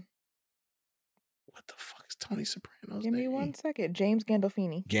 Hold on. What the fuck is Tony Soprano's name? Give me 1 second. James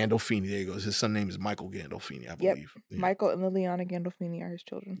Gandolfini. Gandolfini, there he goes. His son's name is Michael Gandolfini, I believe. Yeah. Michael and Liliana Gandolfini are his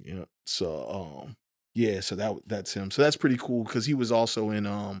children. Yeah. So so that's him. So that's pretty cool because he was also in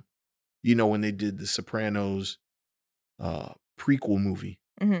you know, when they did the Sopranos prequel movie,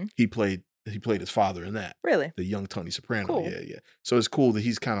 he played his father in that. Really? The young Tony Soprano. Cool. Yeah. So it's cool that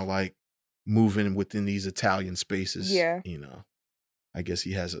he's kind of like moving within these Italian spaces. Yeah. You know, I guess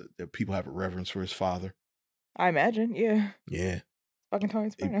people have a reverence for his father. I imagine. Yeah. Yeah. Fucking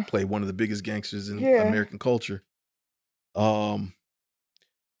Tony Soprano. He played one of the biggest gangsters in American culture. All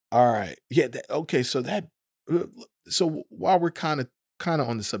right. Yeah. Okay. So while we're kind of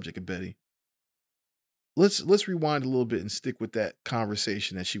on the subject of Betty, let's rewind a little bit and stick with that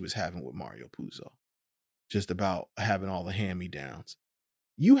conversation that she was having with Mario Puzo, just about having all the hand-me-downs.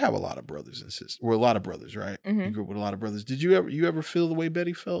 You have a lot of brothers and sisters, or a lot of brothers, right? Mm-hmm. You grew up with a lot of brothers. Did you ever feel the way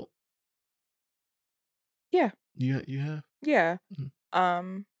Betty felt? Yeah. You have? Yeah.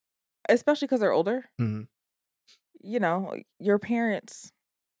 Mm-hmm. Especially because they're older. Mm-hmm. You know, your parents,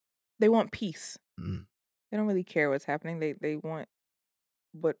 they want peace. Mm-hmm. They don't really care what's happening. They want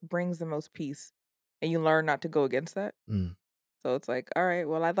what brings the most peace. And you learn not to go against that. Mm-hmm. So it's like, all right,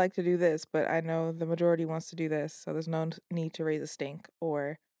 well, I'd like to do this, but I know the majority wants to do this. So there's no need to raise a stink,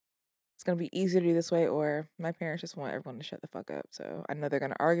 or it's going to be easier to do this way, or my parents just want everyone to shut the fuck up. So I know they're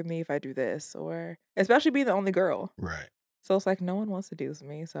going to argue with me if I do this, or especially being the only girl. Right. So it's like, no one wants to do this with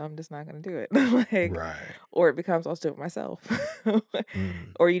me, so I'm just not going to do it. Like, right. Or it becomes, I'll do it myself.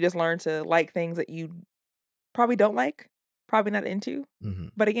 Or you just learn to like things that you probably don't like, probably not into. Mm-hmm.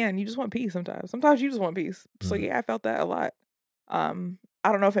 But again, you just want peace sometimes. Sometimes you just want peace. So yeah, I felt that a lot. I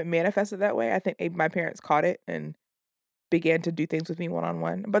don't know if it manifested that way. I think maybe my parents caught it and began to do things with me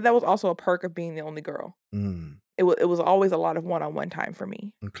one-on-one. But that was also a perk of being the only girl. It was always a lot of one-on-one time for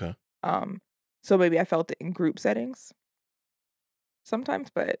me. Okay. So maybe I felt it in group settings sometimes,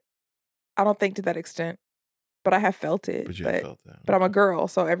 but I don't think to that extent. But I have felt it. But you have felt that. But I'm a girl,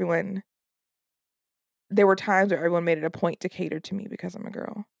 so there were times where everyone made it a point to cater to me because I'm a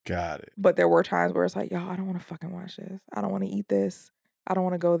girl. Got it. But there were times where it's like, yo, I don't want to fucking watch this. I don't want to eat this. I don't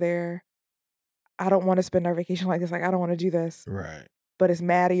want to go there. I don't want to spend our vacation like this. Like, I don't want to do this. Right. But it's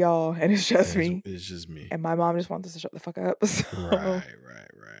mad at y'all, and it's just me. It's just me. And my mom just wants us to shut the fuck up. So, right.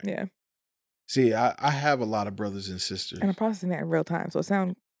 Yeah. See, I have a lot of brothers and sisters. And I'm processing that in real time, so it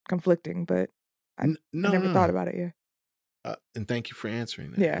sounds conflicting, but I never thought about it yet. And thank you for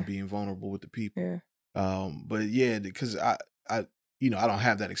answering that. Yeah. And being vulnerable with the people. Yeah. But yeah, because I don't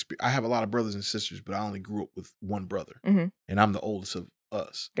have that experience. I have a lot of brothers and sisters, but I only grew up with one brother, and I'm the oldest of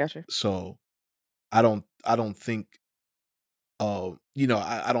us. Gotcha. So I don't think, I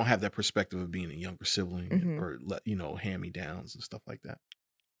don't have that perspective of being a younger sibling or hand-me-downs and stuff like that.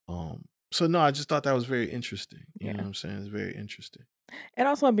 So no, I just thought that was very interesting. You know what I'm saying? It's very interesting. And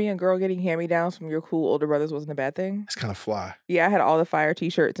also, being a girl, getting hand-me-downs from your cool older brothers wasn't a bad thing. It's kind of fly. Yeah, I had all the fire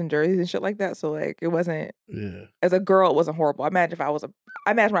t-shirts and jerseys and shit like that. So like, it wasn't. Yeah. As a girl, it wasn't horrible. I imagine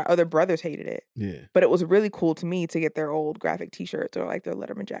my other brothers hated it. Yeah. But it was really cool to me to get their old graphic t-shirts or like their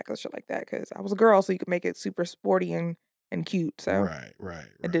Letterman jackets, shit like that, because I was a girl, so you could make it super sporty and cute. So right.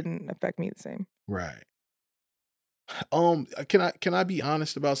 It didn't affect me the same. Right. Can I be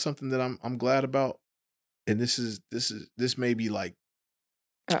honest about something that I'm glad about? And this may be like,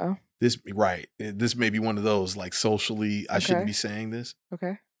 this may be one of those like socially I shouldn't be saying this.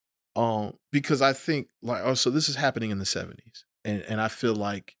 Okay. Because I think like, so this is happening in the 70s, and I feel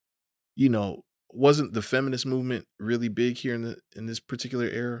like, wasn't the feminist movement really big here in this particular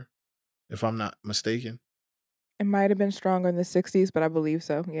era, if I'm not mistaken? It might have been stronger in the 60s, but I believe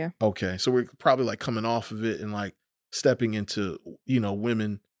so. Yeah. Okay, so we're probably like coming off of it and like stepping into,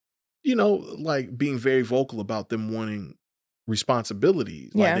 women, like being very vocal about them wanting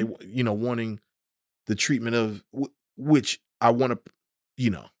responsibilities. Like they, wanting the treatment of which I want to,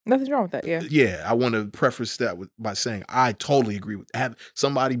 Nothing's wrong with that. Yeah. Yeah. I want to preface that by saying I totally agree with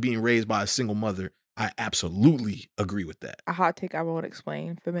somebody being raised by a single mother. I absolutely agree with that. A hot take I won't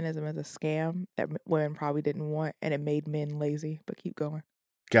explain. Feminism is a scam that women probably didn't want, and it made men lazy. But keep going.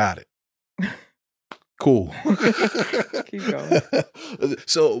 Got it. Cool. Keep going.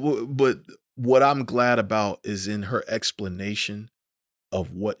 So, but what I'm glad about is in her explanation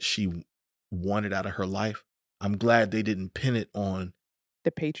of what she wanted out of her life. I'm glad they didn't pin it on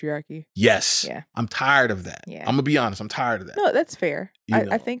the patriarchy. Yes. Yeah. I'm tired of that. Yeah. I'm gonna be honest. I'm tired of that. No, that's fair.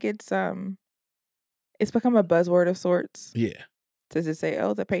 I think it's become a buzzword of sorts. Yeah. To just say,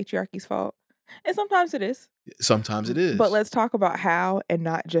 oh, the patriarchy's fault. And sometimes it is. Sometimes it is. But let's talk about how and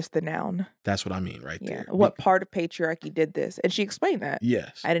not just the noun. That's what I mean right there. What part of patriarchy did this? And she explained that.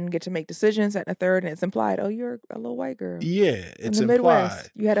 Yes. I didn't get to make decisions at the third, and it's implied, oh, you're a little white girl. Yeah, it's in the implied.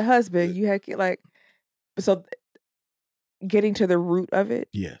 Midwest. You had a husband. You had so getting to the root of it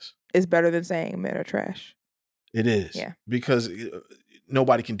is better than saying men are trash. It is. Yeah. Because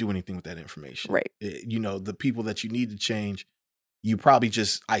nobody can do anything with that information. Right. The people that you need to change, you probably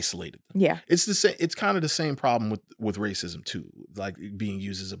just isolated them. Yeah. It's the same. It's kind of the same problem with racism too, like being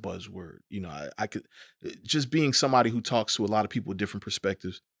used as a buzzword. I could just being somebody who talks to a lot of people with different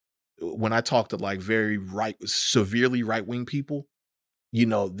perspectives. When I talk to like very severely right-wing people,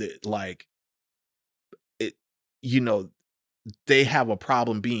 they have a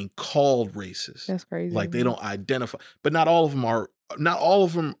problem being called racist. That's crazy. Like they don't identify, but not all of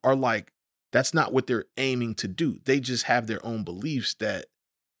them are like, that's not what they're aiming to do. They just have their own beliefs that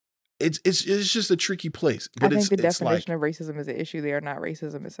it's just a tricky place. But I think the definition of racism is an issue there, not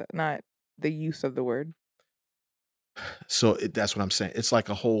racism. It's not the use of the word. So that's what I'm saying. It's like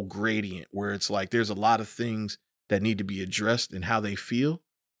a whole gradient where it's like there's a lot of things that need to be addressed and how they feel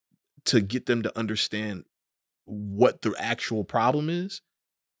to get them to understand what the actual problem is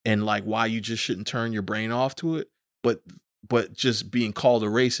and like why you just shouldn't turn your brain off to it. But just being called a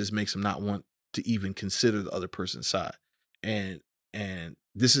racist makes them not want to even consider the other person's side. And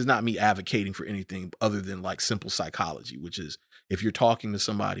this is not me advocating for anything other than like simple psychology, which is if you're talking to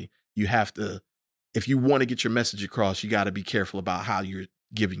somebody, you have to, if you want to get your message across, you got to be careful about how you're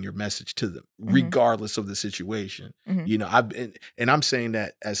giving your message to them, regardless of the situation. You know, I'm saying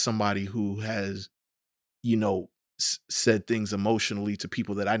that as somebody who has, you know, said things emotionally to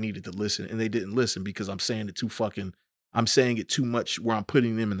people that I needed to listen and they didn't listen because I'm saying it too much where I'm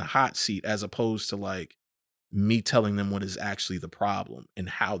putting them in the hot seat as opposed to like me telling them what is actually the problem and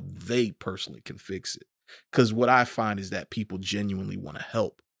how they personally can fix it. Because what I find is that people genuinely want to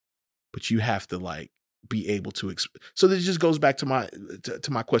help, but you have to like be able to. So this just goes back to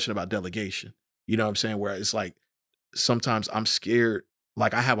my question about delegation. You know what I'm saying? Where it's like sometimes I'm scared,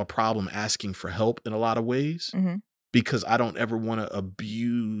 like I have a problem asking for help in a lot of ways because I don't ever want to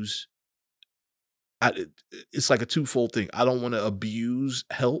abuse. It's like a twofold thing. I don't want to abuse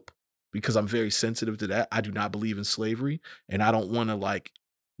help because I'm very sensitive to that. I do not believe in slavery, and I don't want to like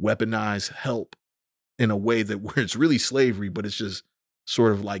weaponize help in a way that where it's really slavery, but it's just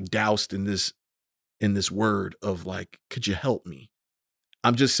sort of like doused in this word of like, could you help me?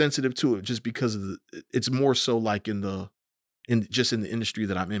 I'm just sensitive to it just because of it's more so like in the industry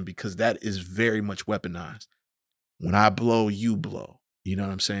that I'm in, because that is very much weaponized. When I blow, you blow. You know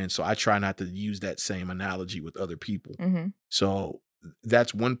what I'm saying? So I try not to use that same analogy with other people. So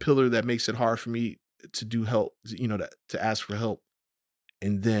that's one pillar that makes it hard for me to do help, you know, to ask for help.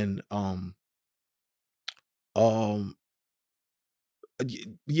 And then,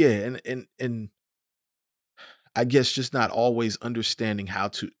 yeah. And I guess just not always understanding how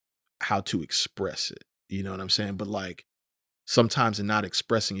to express it. You know what I'm saying? But like sometimes in not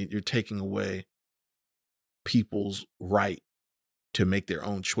expressing it, you're taking away people's right to make their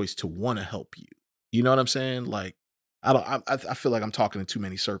own choice to want to help you. You know what I'm saying? Like, I feel like I'm talking in too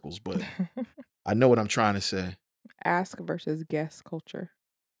many circles, but I know what I'm trying to say. Ask versus guess culture.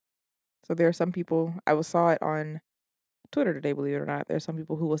 So there are some people, I saw it on Twitter today, believe it or not. There's some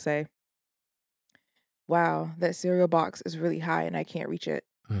people who will say, wow, that cereal box is really high and I can't reach it.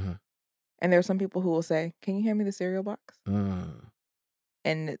 And there are some people who will say, can you hand me the cereal box?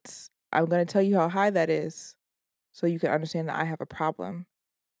 And I'm going to tell you how high that is so you can understand that I have a problem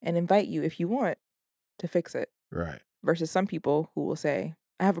and invite you, if you want, to fix it. Right. Versus some people who will say,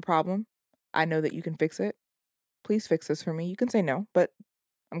 I have a problem. I know that you can fix it. Please fix this for me. You can say no, but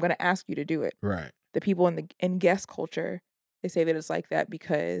I'm going to ask you to do it. Right. The people in guest culture, they say that it's like that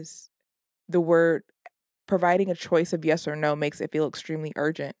because the word providing a choice of yes or no makes it feel extremely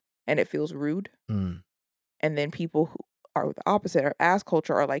urgent and it feels rude. And then people who are the opposite, or ask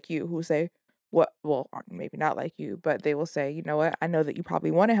culture, are like you, who say, well, maybe not like you, but they will say, you know what? I know that you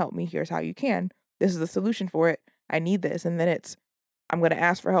probably want to help me. Here's how you can. This is the solution for it. I need this. And then I'm going to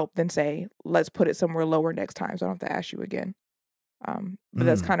ask for help, then say, let's put it somewhere lower next time so I don't have to ask you again. But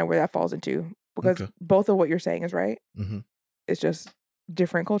that's kind of where that falls into, because both of what you're saying is right. It's just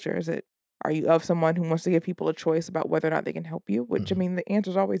different culture. Are you of someone who wants to give people a choice about whether or not they can help you? Which, I mean, the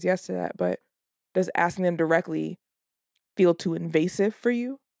answer is always yes to that, but does asking them directly feel too invasive for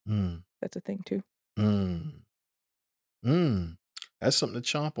you? That's a thing too. That's something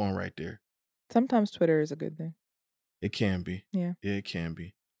to chomp on right there. Sometimes Twitter is a good thing. It can be. Yeah. Yeah, it can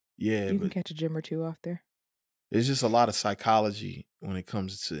be. Yeah. You can catch a gem or two off there. There's just a lot of psychology when it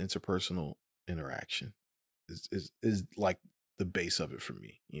comes to interpersonal interaction. Is like the base of it for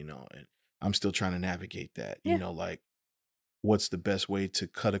me, you know, and I'm still trying to navigate that. Yeah. You know, like what's the best way to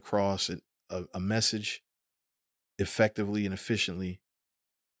cut across a message effectively and efficiently,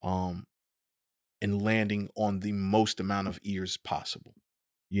 and landing on the most amount of ears possible,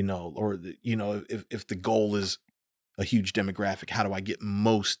 you know, or if the goal is a huge demographic, how do I get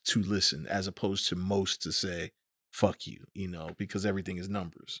most to listen as opposed to most to say, fuck you, you know, because everything is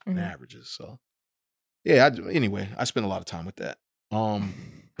numbers and averages. So yeah, anyway, I spent a lot of time with that.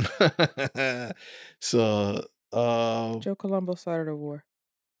 So Joe Colombo started a war.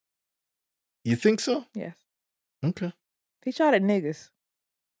 You think so? Yes. Okay. He shot at niggas.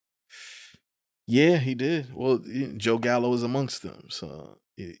 Yeah, he did. Well, Joe Gallo is amongst them. So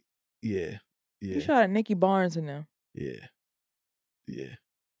yeah. He shot at Nicky Barnes and them. Yeah.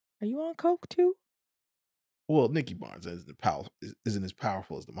 Are you on coke too? Well, Nicky Barnes isn't as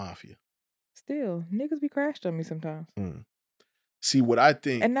powerful as the mafia. Still, niggas be crashed on me sometimes. See, what I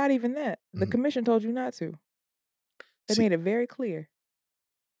think... And not even that. The commission told you not to. They made it very clear.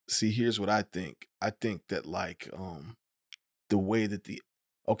 See, here's what I think. I think that like the way that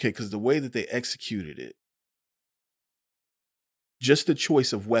because the way that they executed it, just the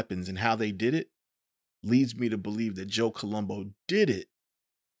choice of weapons and how they did it leads me to believe that Joe Colombo did it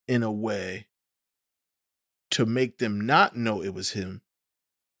in a way to make them not know it was him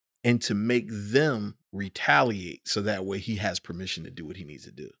and to make them retaliate so that way he has permission to do what he needs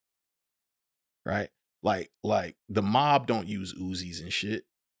to do. Right? Like the mob don't use Uzis and shit.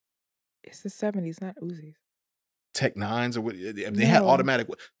 It's the 70s, not Uzis. Tech 9s or what? They had automatic.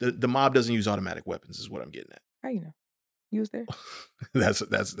 The mob doesn't use automatic weapons is what I'm getting at. How you know? You was there. That's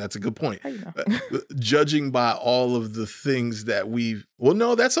a good point. How you know? Judging by all of the things that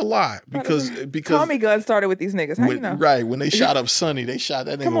no, that's a lie because Tommy gun started with these niggas. How you know? Right, when they shot up Sonny, they shot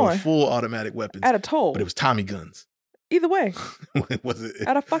that nigga with full automatic weapons at a toll, but it was Tommy guns. Either way, was it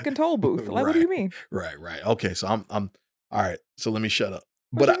at a fucking toll booth? Like, what do you mean? Right. Okay, so I'm all right. So let me shut up.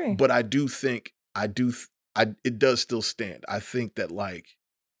 But I do think it does still stand. I think that like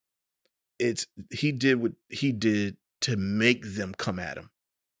he did what he did to make them come at him,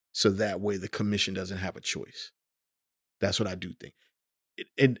 so that way the commission doesn't have a choice. That's what I do think.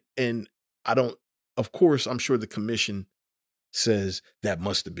 And I don't. Of course, I'm sure the commission says that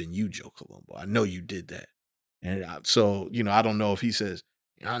must have been you, Joe Colombo. I know you did that. And so, I don't know if he says,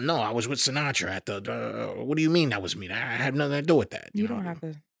 no, I was with Sinatra at the what do you mean that was me? I had nothing to do with that. You don't have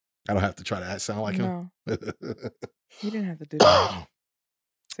to. I don't have to try to sound like him. You didn't have to do that.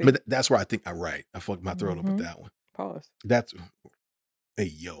 But that's where I think I'm right. I fucked my throat up with that one. Pause. That's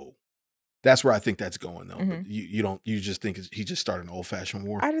that's where I think that's going though. But you just think he just started an old fashioned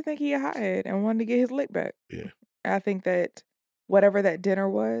war. I just think he hired and wanted to get his lick back. Yeah. I think that whatever that dinner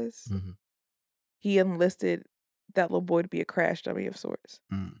was, he enlisted that little boy to be a crash dummy of sorts.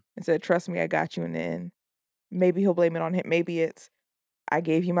 And said, trust me, I got you. And then maybe he'll blame it on him. Maybe it's, I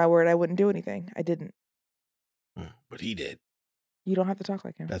gave you my word I wouldn't do anything. I didn't. But he did. You don't have to talk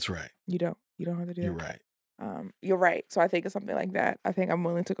like him. That's right. You don't have to do that. You're right. You're right. So I think it's something like that. I think I'm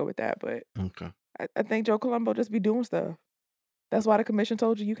willing to go with that. But okay. I think Joe Colombo just be doing stuff. That's why the commission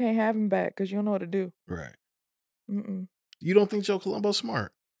told you can't have him back because you don't know what to do. Right. Mm-mm. You don't think Joe Colombo's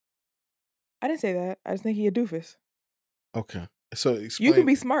smart? I didn't say that. I just think he a doofus. Okay. So explain. You can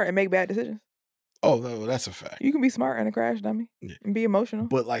be smart and make bad decisions. Oh, no, that's a fact. You can be smart and a crash dummy and be emotional.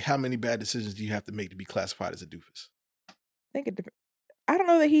 But like, how many bad decisions do you have to make to be classified as a doofus? I think it depends. I don't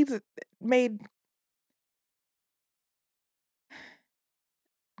know that he's made...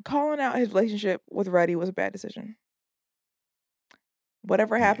 Calling out his relationship with Ruddy was a bad decision.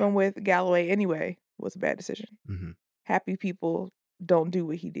 Whatever happened with Galloway anyway was a bad decision. Mm-hmm. Happy people don't do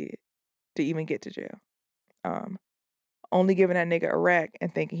what he did to even get to jail. Only giving that nigga a rack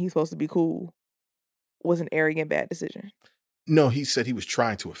and thinking he's supposed to be cool was an arrogant bad decision. No, he said he was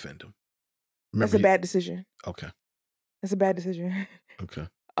trying to offend him. That's a bad decision. Okay. That's a bad decision. Okay.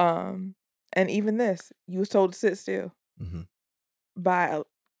 And even this, you was told to sit still by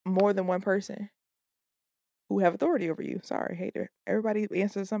more than one person who have authority over you. Sorry, hater. Everybody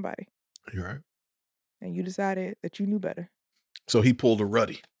answers to somebody. You're right. And you decided that you knew better. So he pulled a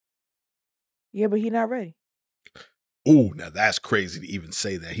Ruddy. Yeah, but he's not ready. Ooh, now that's crazy to even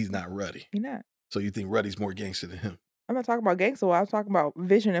say that. He's not Ruddy. He's not. So you think Ruddy's more gangster than him? I'm not talking about gangster. I was talking about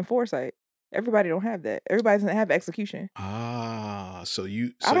vision and foresight. Everybody don't have that. Everybody doesn't have execution. So I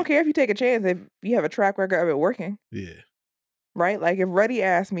don't care if you take a chance if you have a track record of it working. Yeah. Right? Like if Ruddy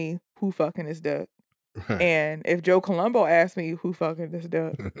asked me who fucking is Doug, and if Joe Colombo asked me who fucking this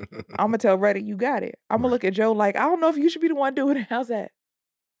Doug, I'm gonna tell Ruddy, you got it. I'm gonna look at Joe like, I don't know if you should be the one doing it. How's that?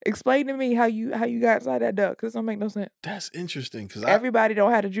 Explain to me how you got inside that duck, because it don't make no sense. That's interesting because everybody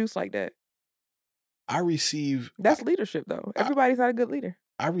don't have the juice like that. That's leadership though. Everybody's not a good leader.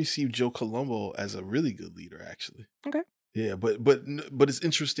 I receive Joe Colombo as a really good leader, actually. Okay. Yeah, but it's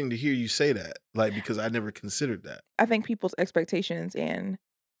interesting to hear you say that, like, because I never considered that. I think people's expectations and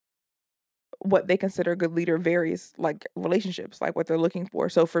what they consider a good leader varies, like relationships, like what they're looking for.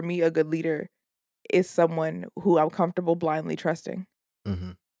 So for me, a good leader is someone who I'm comfortable blindly trusting.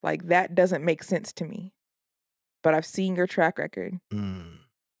 Mm-hmm. Like that doesn't make sense to me, but I've seen your track record.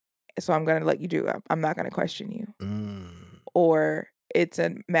 So I'm going to let you do it. I'm not going to question you. Or it's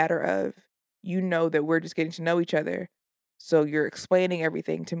a matter of, you know that we're just getting to know each other. So you're explaining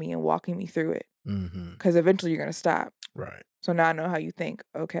everything to me and walking me through it. Because eventually you're going to stop. Right. So now I know how you think.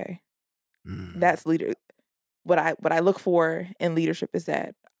 Okay. That's leader. What I look for in leadership is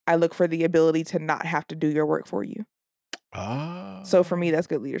that I look for the ability to not have to do your work for you. So for me, that's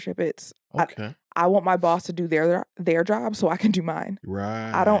good leadership. It's okay. I want my boss to do their job so I can do mine.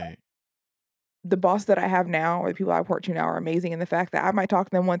 Right. the boss that I have now, or the people I report to now, are amazing in the fact that I might talk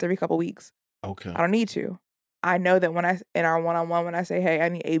to them once every couple weeks. Okay. I don't need to. I know that when in our one-on-one, when I say, hey, I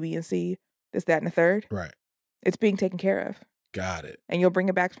need A, B, and C, this, that, and the third. Right. It's being taken care of. Got it. And you'll bring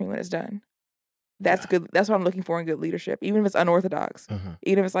it back to me when it's done. That's good. That's what I'm looking for in good leadership, even if it's unorthodox.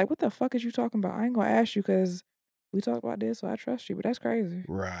 Even if it's like, what the fuck is you talking about? I ain't gonna ask you because we talked about this, so I trust you, but that's crazy.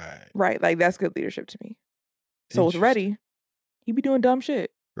 Right. Right. Like, that's good leadership to me. So it's ready. He be doing dumb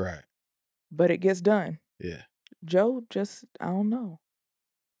shit. Right. But it gets done. Yeah. Joe just, I don't know.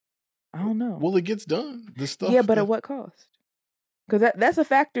 Well, it gets done. The stuff. Yeah, but at what cost? Because that's a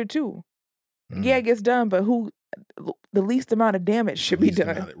factor too. Yeah, it gets done, but the least amount of damage should be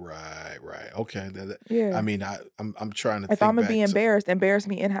done. Right. Okay. Yeah. I mean, I'm trying to. If I'm gonna be embarrassed, embarrass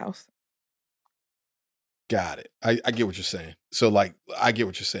me in house. Got it. I get what you're saying. So, like, I get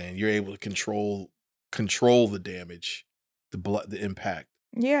what you're saying. You're able to control the damage, the impact.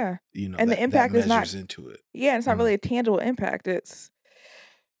 Yeah. And the impact is not into it. Yeah, it's not really a tangible impact. It's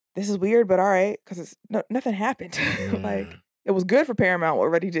this is weird, but all right, because it's nothing happened. Like, it was good for Paramount what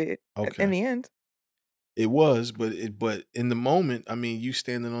Reddy did in the end. It was, but in the moment, I mean, you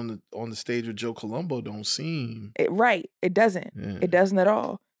standing on the stage with Joe Colombo don't seem right. It doesn't. Yeah. It doesn't at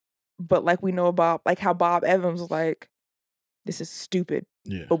all. But like we know about, like how Bob Evans was like, this is stupid.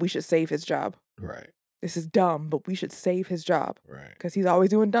 Yeah. But we should save his job. Right. This is dumb, but we should save his job. Right. Because he's always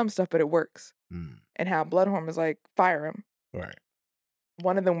doing dumb stuff, but it works. And how Bloodhorn was like, fire him. Right.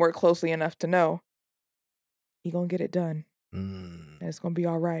 One of them worked closely enough to know he gonna get it done. And it's gonna be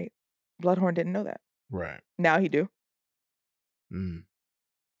all right. Bloodhorn didn't know that. Right. Now he do.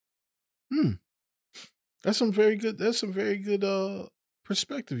 That's some very good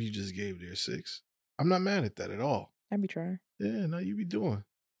perspective you just gave there, Six. I'm not mad at that at all. I be trying. Yeah, no, you be doing.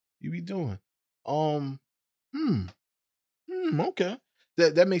 Okay.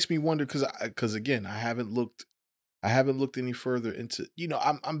 That makes me wonder because again, I haven't looked any further into,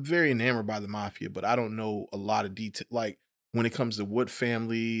 I'm very enamored by the mafia, but I don't know a lot of detail, like when it comes to what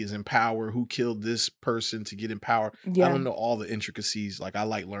family is in power, who killed this person to get in power. Yeah. I don't know all the intricacies. Like, I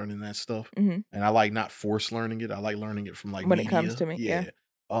like learning that stuff, and I like not force learning it. I like learning it from like when media. It comes to me. Yeah.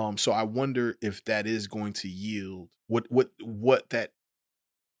 So I wonder if that is going to yield what the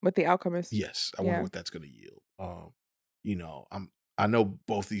outcome is. Yes, I wonder what that's going to yield. I know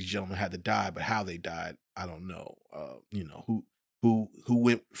both these gentlemen had to die, but how they died, I don't know. Who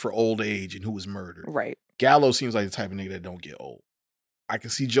went for old age and who was murdered. Right. Gallo seems like the type of nigga that don't get old. I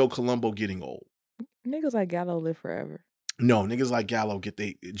can see Joe Colombo getting old. Niggas like Gallo live forever. No, niggas like Gallo get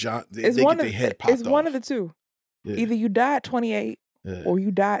their head popped off. It's one of the two. Yeah. Either you die at 28 or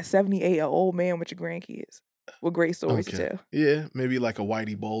you die at 78, an old man with your grandkids with great stories to tell. Yeah, maybe like a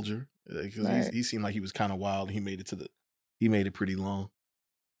Whitey Bulger, because he seemed like he was kind of wild. And he made it pretty long.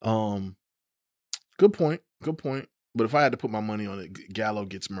 Good point. But if I had to put my money on it, Gallo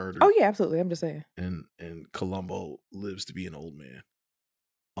gets murdered. Oh yeah, absolutely. I'm just saying. And Colombo lives to be an old man.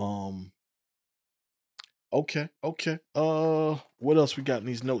 Okay. What else we got in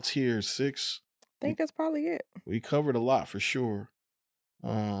these notes here? Six. I think that's probably it. We covered a lot for sure.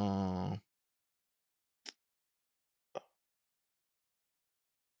 I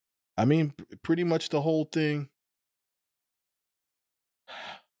mean, pretty much the whole thing.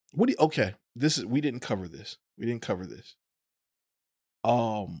 Okay. We didn't cover this. We didn't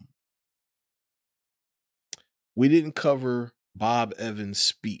cover Bob Evans'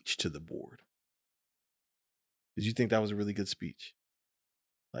 speech to the board. Did you think that was a really good speech?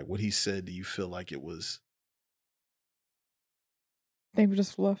 Like what he said, do you feel like it was? I think it was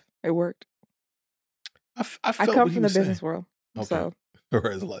just fluff. It worked. I come from the business world. Okay. So.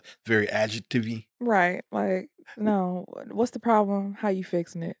 Very adjective-y. Right. Like, no, what's the problem? How you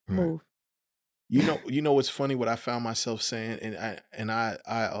fixing it? Right. Move. You know what's funny? What I found myself saying, and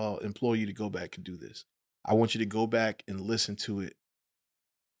I implore you to go back and do this. I want you to go back and listen to it,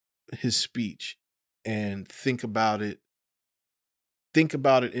 his speech, and think about it.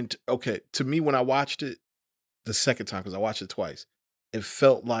 To me, when I watched it the second time, because I watched it twice, it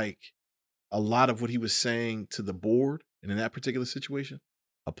felt like a lot of what he was saying to the board, and in that particular situation,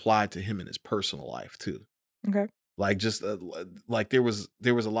 applied to him in his personal life too. Okay. Like just like there was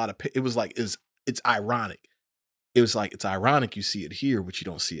a lot of, it was like, it's ironic. It was like, it's ironic you see it here, but you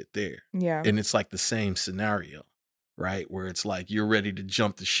don't see it there. Yeah. And it's like the same scenario, right? Where it's like, you're ready to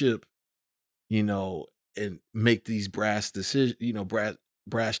jump the ship, and make these brash decisions,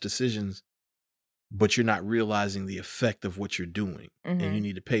 but you're not realizing the effect of what you're doing. Mm-hmm. And you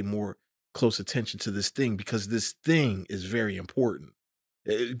need to pay more close attention to this thing because this thing is very important.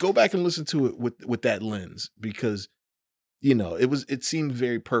 Go back and listen to it with that lens, because it seemed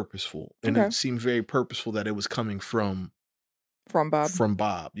very purposeful, and it seemed very purposeful that it was coming from Bob. From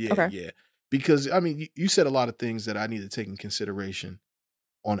Bob, yeah, yeah. Because I mean, you said a lot of things that I need to take in consideration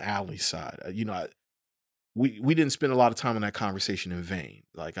on Allie's side. We didn't spend a lot of time on that conversation in vain.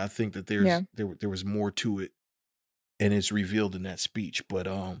 Like I think that there was more to it, and it's revealed in that speech. But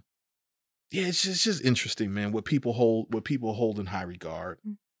it's just interesting, man. What people hold in high regard.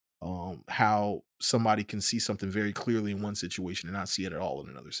 How somebody can see something very clearly in one situation and not see it at all in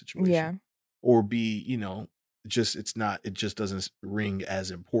another situation. Yeah. Or be, it just doesn't ring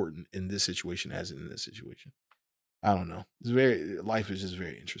as important in this situation as in this situation. I don't know. Life is just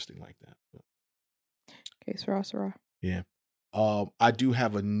very interesting like that. Okay, Sarah. Yeah. I do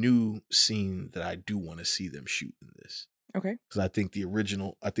have a new scene that I do want to see them shoot in this. Okay. Because I think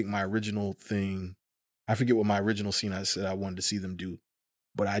my original thing, I forget what my original scene I said I wanted to see them do,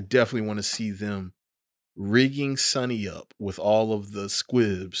 but I definitely want to see them rigging Sonny up with all of the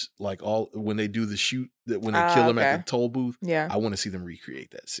squibs, like when they do the shoot, that when they kill him at the toll booth. Yeah. I want to see them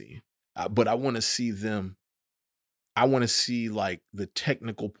recreate that scene. But I want to see like the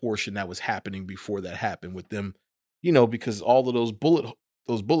technical portion that was happening before that happened with them, because all of those bullet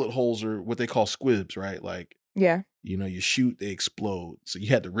holes are what they call squibs, right? Like, yeah. You shoot, they explode. So you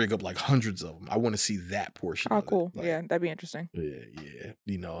had to rig up like hundreds of them. I want to see that portion. Oh, cool. Like, yeah, that'd be interesting. Yeah.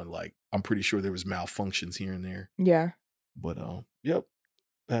 And like, I'm pretty sure there was malfunctions here and there. Yeah. But yep.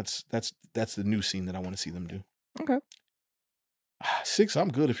 That's the new scene that I want to see them do. Okay. 6, I'm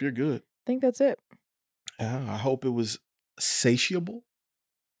good if you're good. I think that's it. I hope it was satiable.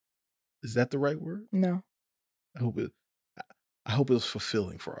 Is that the right word? No. I hope it was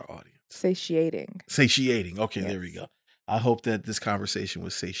fulfilling for our audience. Satiating. Okay, yes. There we go. I hope that this conversation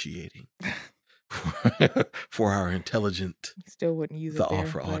was satiating for our intelligent, still wouldn't use the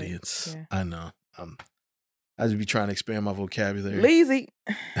offer audience. Yeah. I know. I just be trying to expand my vocabulary. Lazy.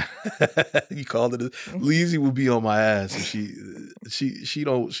 You called it. Lazy will be on my ass if she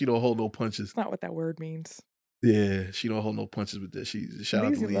don't hold no punches. That's not what that word means. Yeah, she don't hold no punches with that. Shout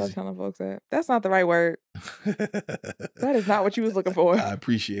out to Lazy. Loves telling folks that. That's not the right word. That is not what you was looking for. I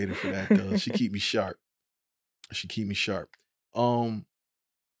appreciate her for that though. She keep me sharp.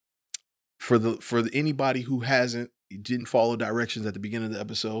 For anybody who didn't follow directions at the beginning of the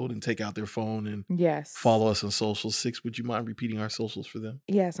episode and take out their phone and follow us on socials. 6, would you mind repeating our socials for them?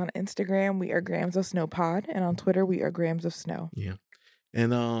 Yes, on Instagram we are Grams of Snow Pod, and on Twitter we are Grams of Snow. Yeah.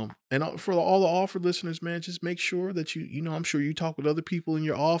 And for all the offer listeners, man, just make sure that I'm sure you talk with other people in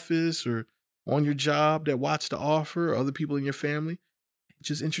your office or on your job that watch the offer, or other people in your family.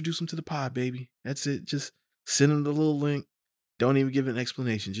 Just introduce them to the pod, baby. That's it. Just send them the little link. Don't even give an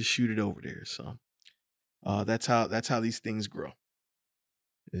explanation. Just shoot it over there. So that's how these things grow.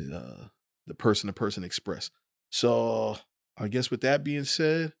 Is the person-to-person express. So I guess with that being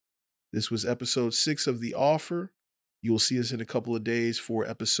said, this was episode 6 of The Offer. You will see us in a couple of days for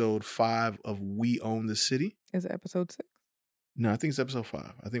episode 5 of We Own the City. Is it episode 6? No, I think it's episode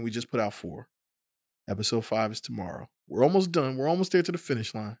 5. I think we just put out 4. Episode 5 is tomorrow. We're almost done. We're almost there to the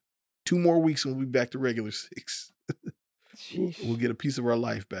finish line. 2 more weeks and we'll be back to regular 6. We'll get a piece of our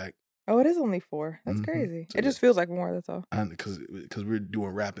life back. Oh, it is only 4. That's crazy. So it just feels like more, that's all. Because we're doing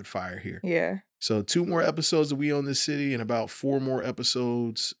rapid fire here. Yeah. So 2 more episodes of We Own This City and about 4 more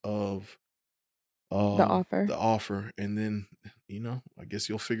episodes of The Offer. And then, I guess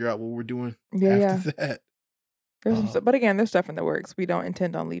you'll figure out what we're doing after that. But again, there's stuff in the works. We don't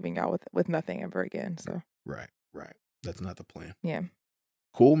intend on leaving y'all with nothing ever again. So Right. That's not the plan. Yeah.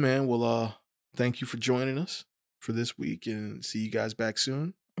 Cool, man. Well, thank you for joining us for this week, and see you guys back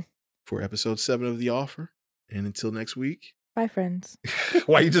soon for episode 7 of The Offer. And until next week. Bye, friends.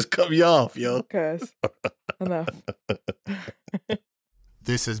 Why you just cut me off, yo? Because enough.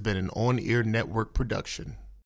 This has been an On Ear Network production.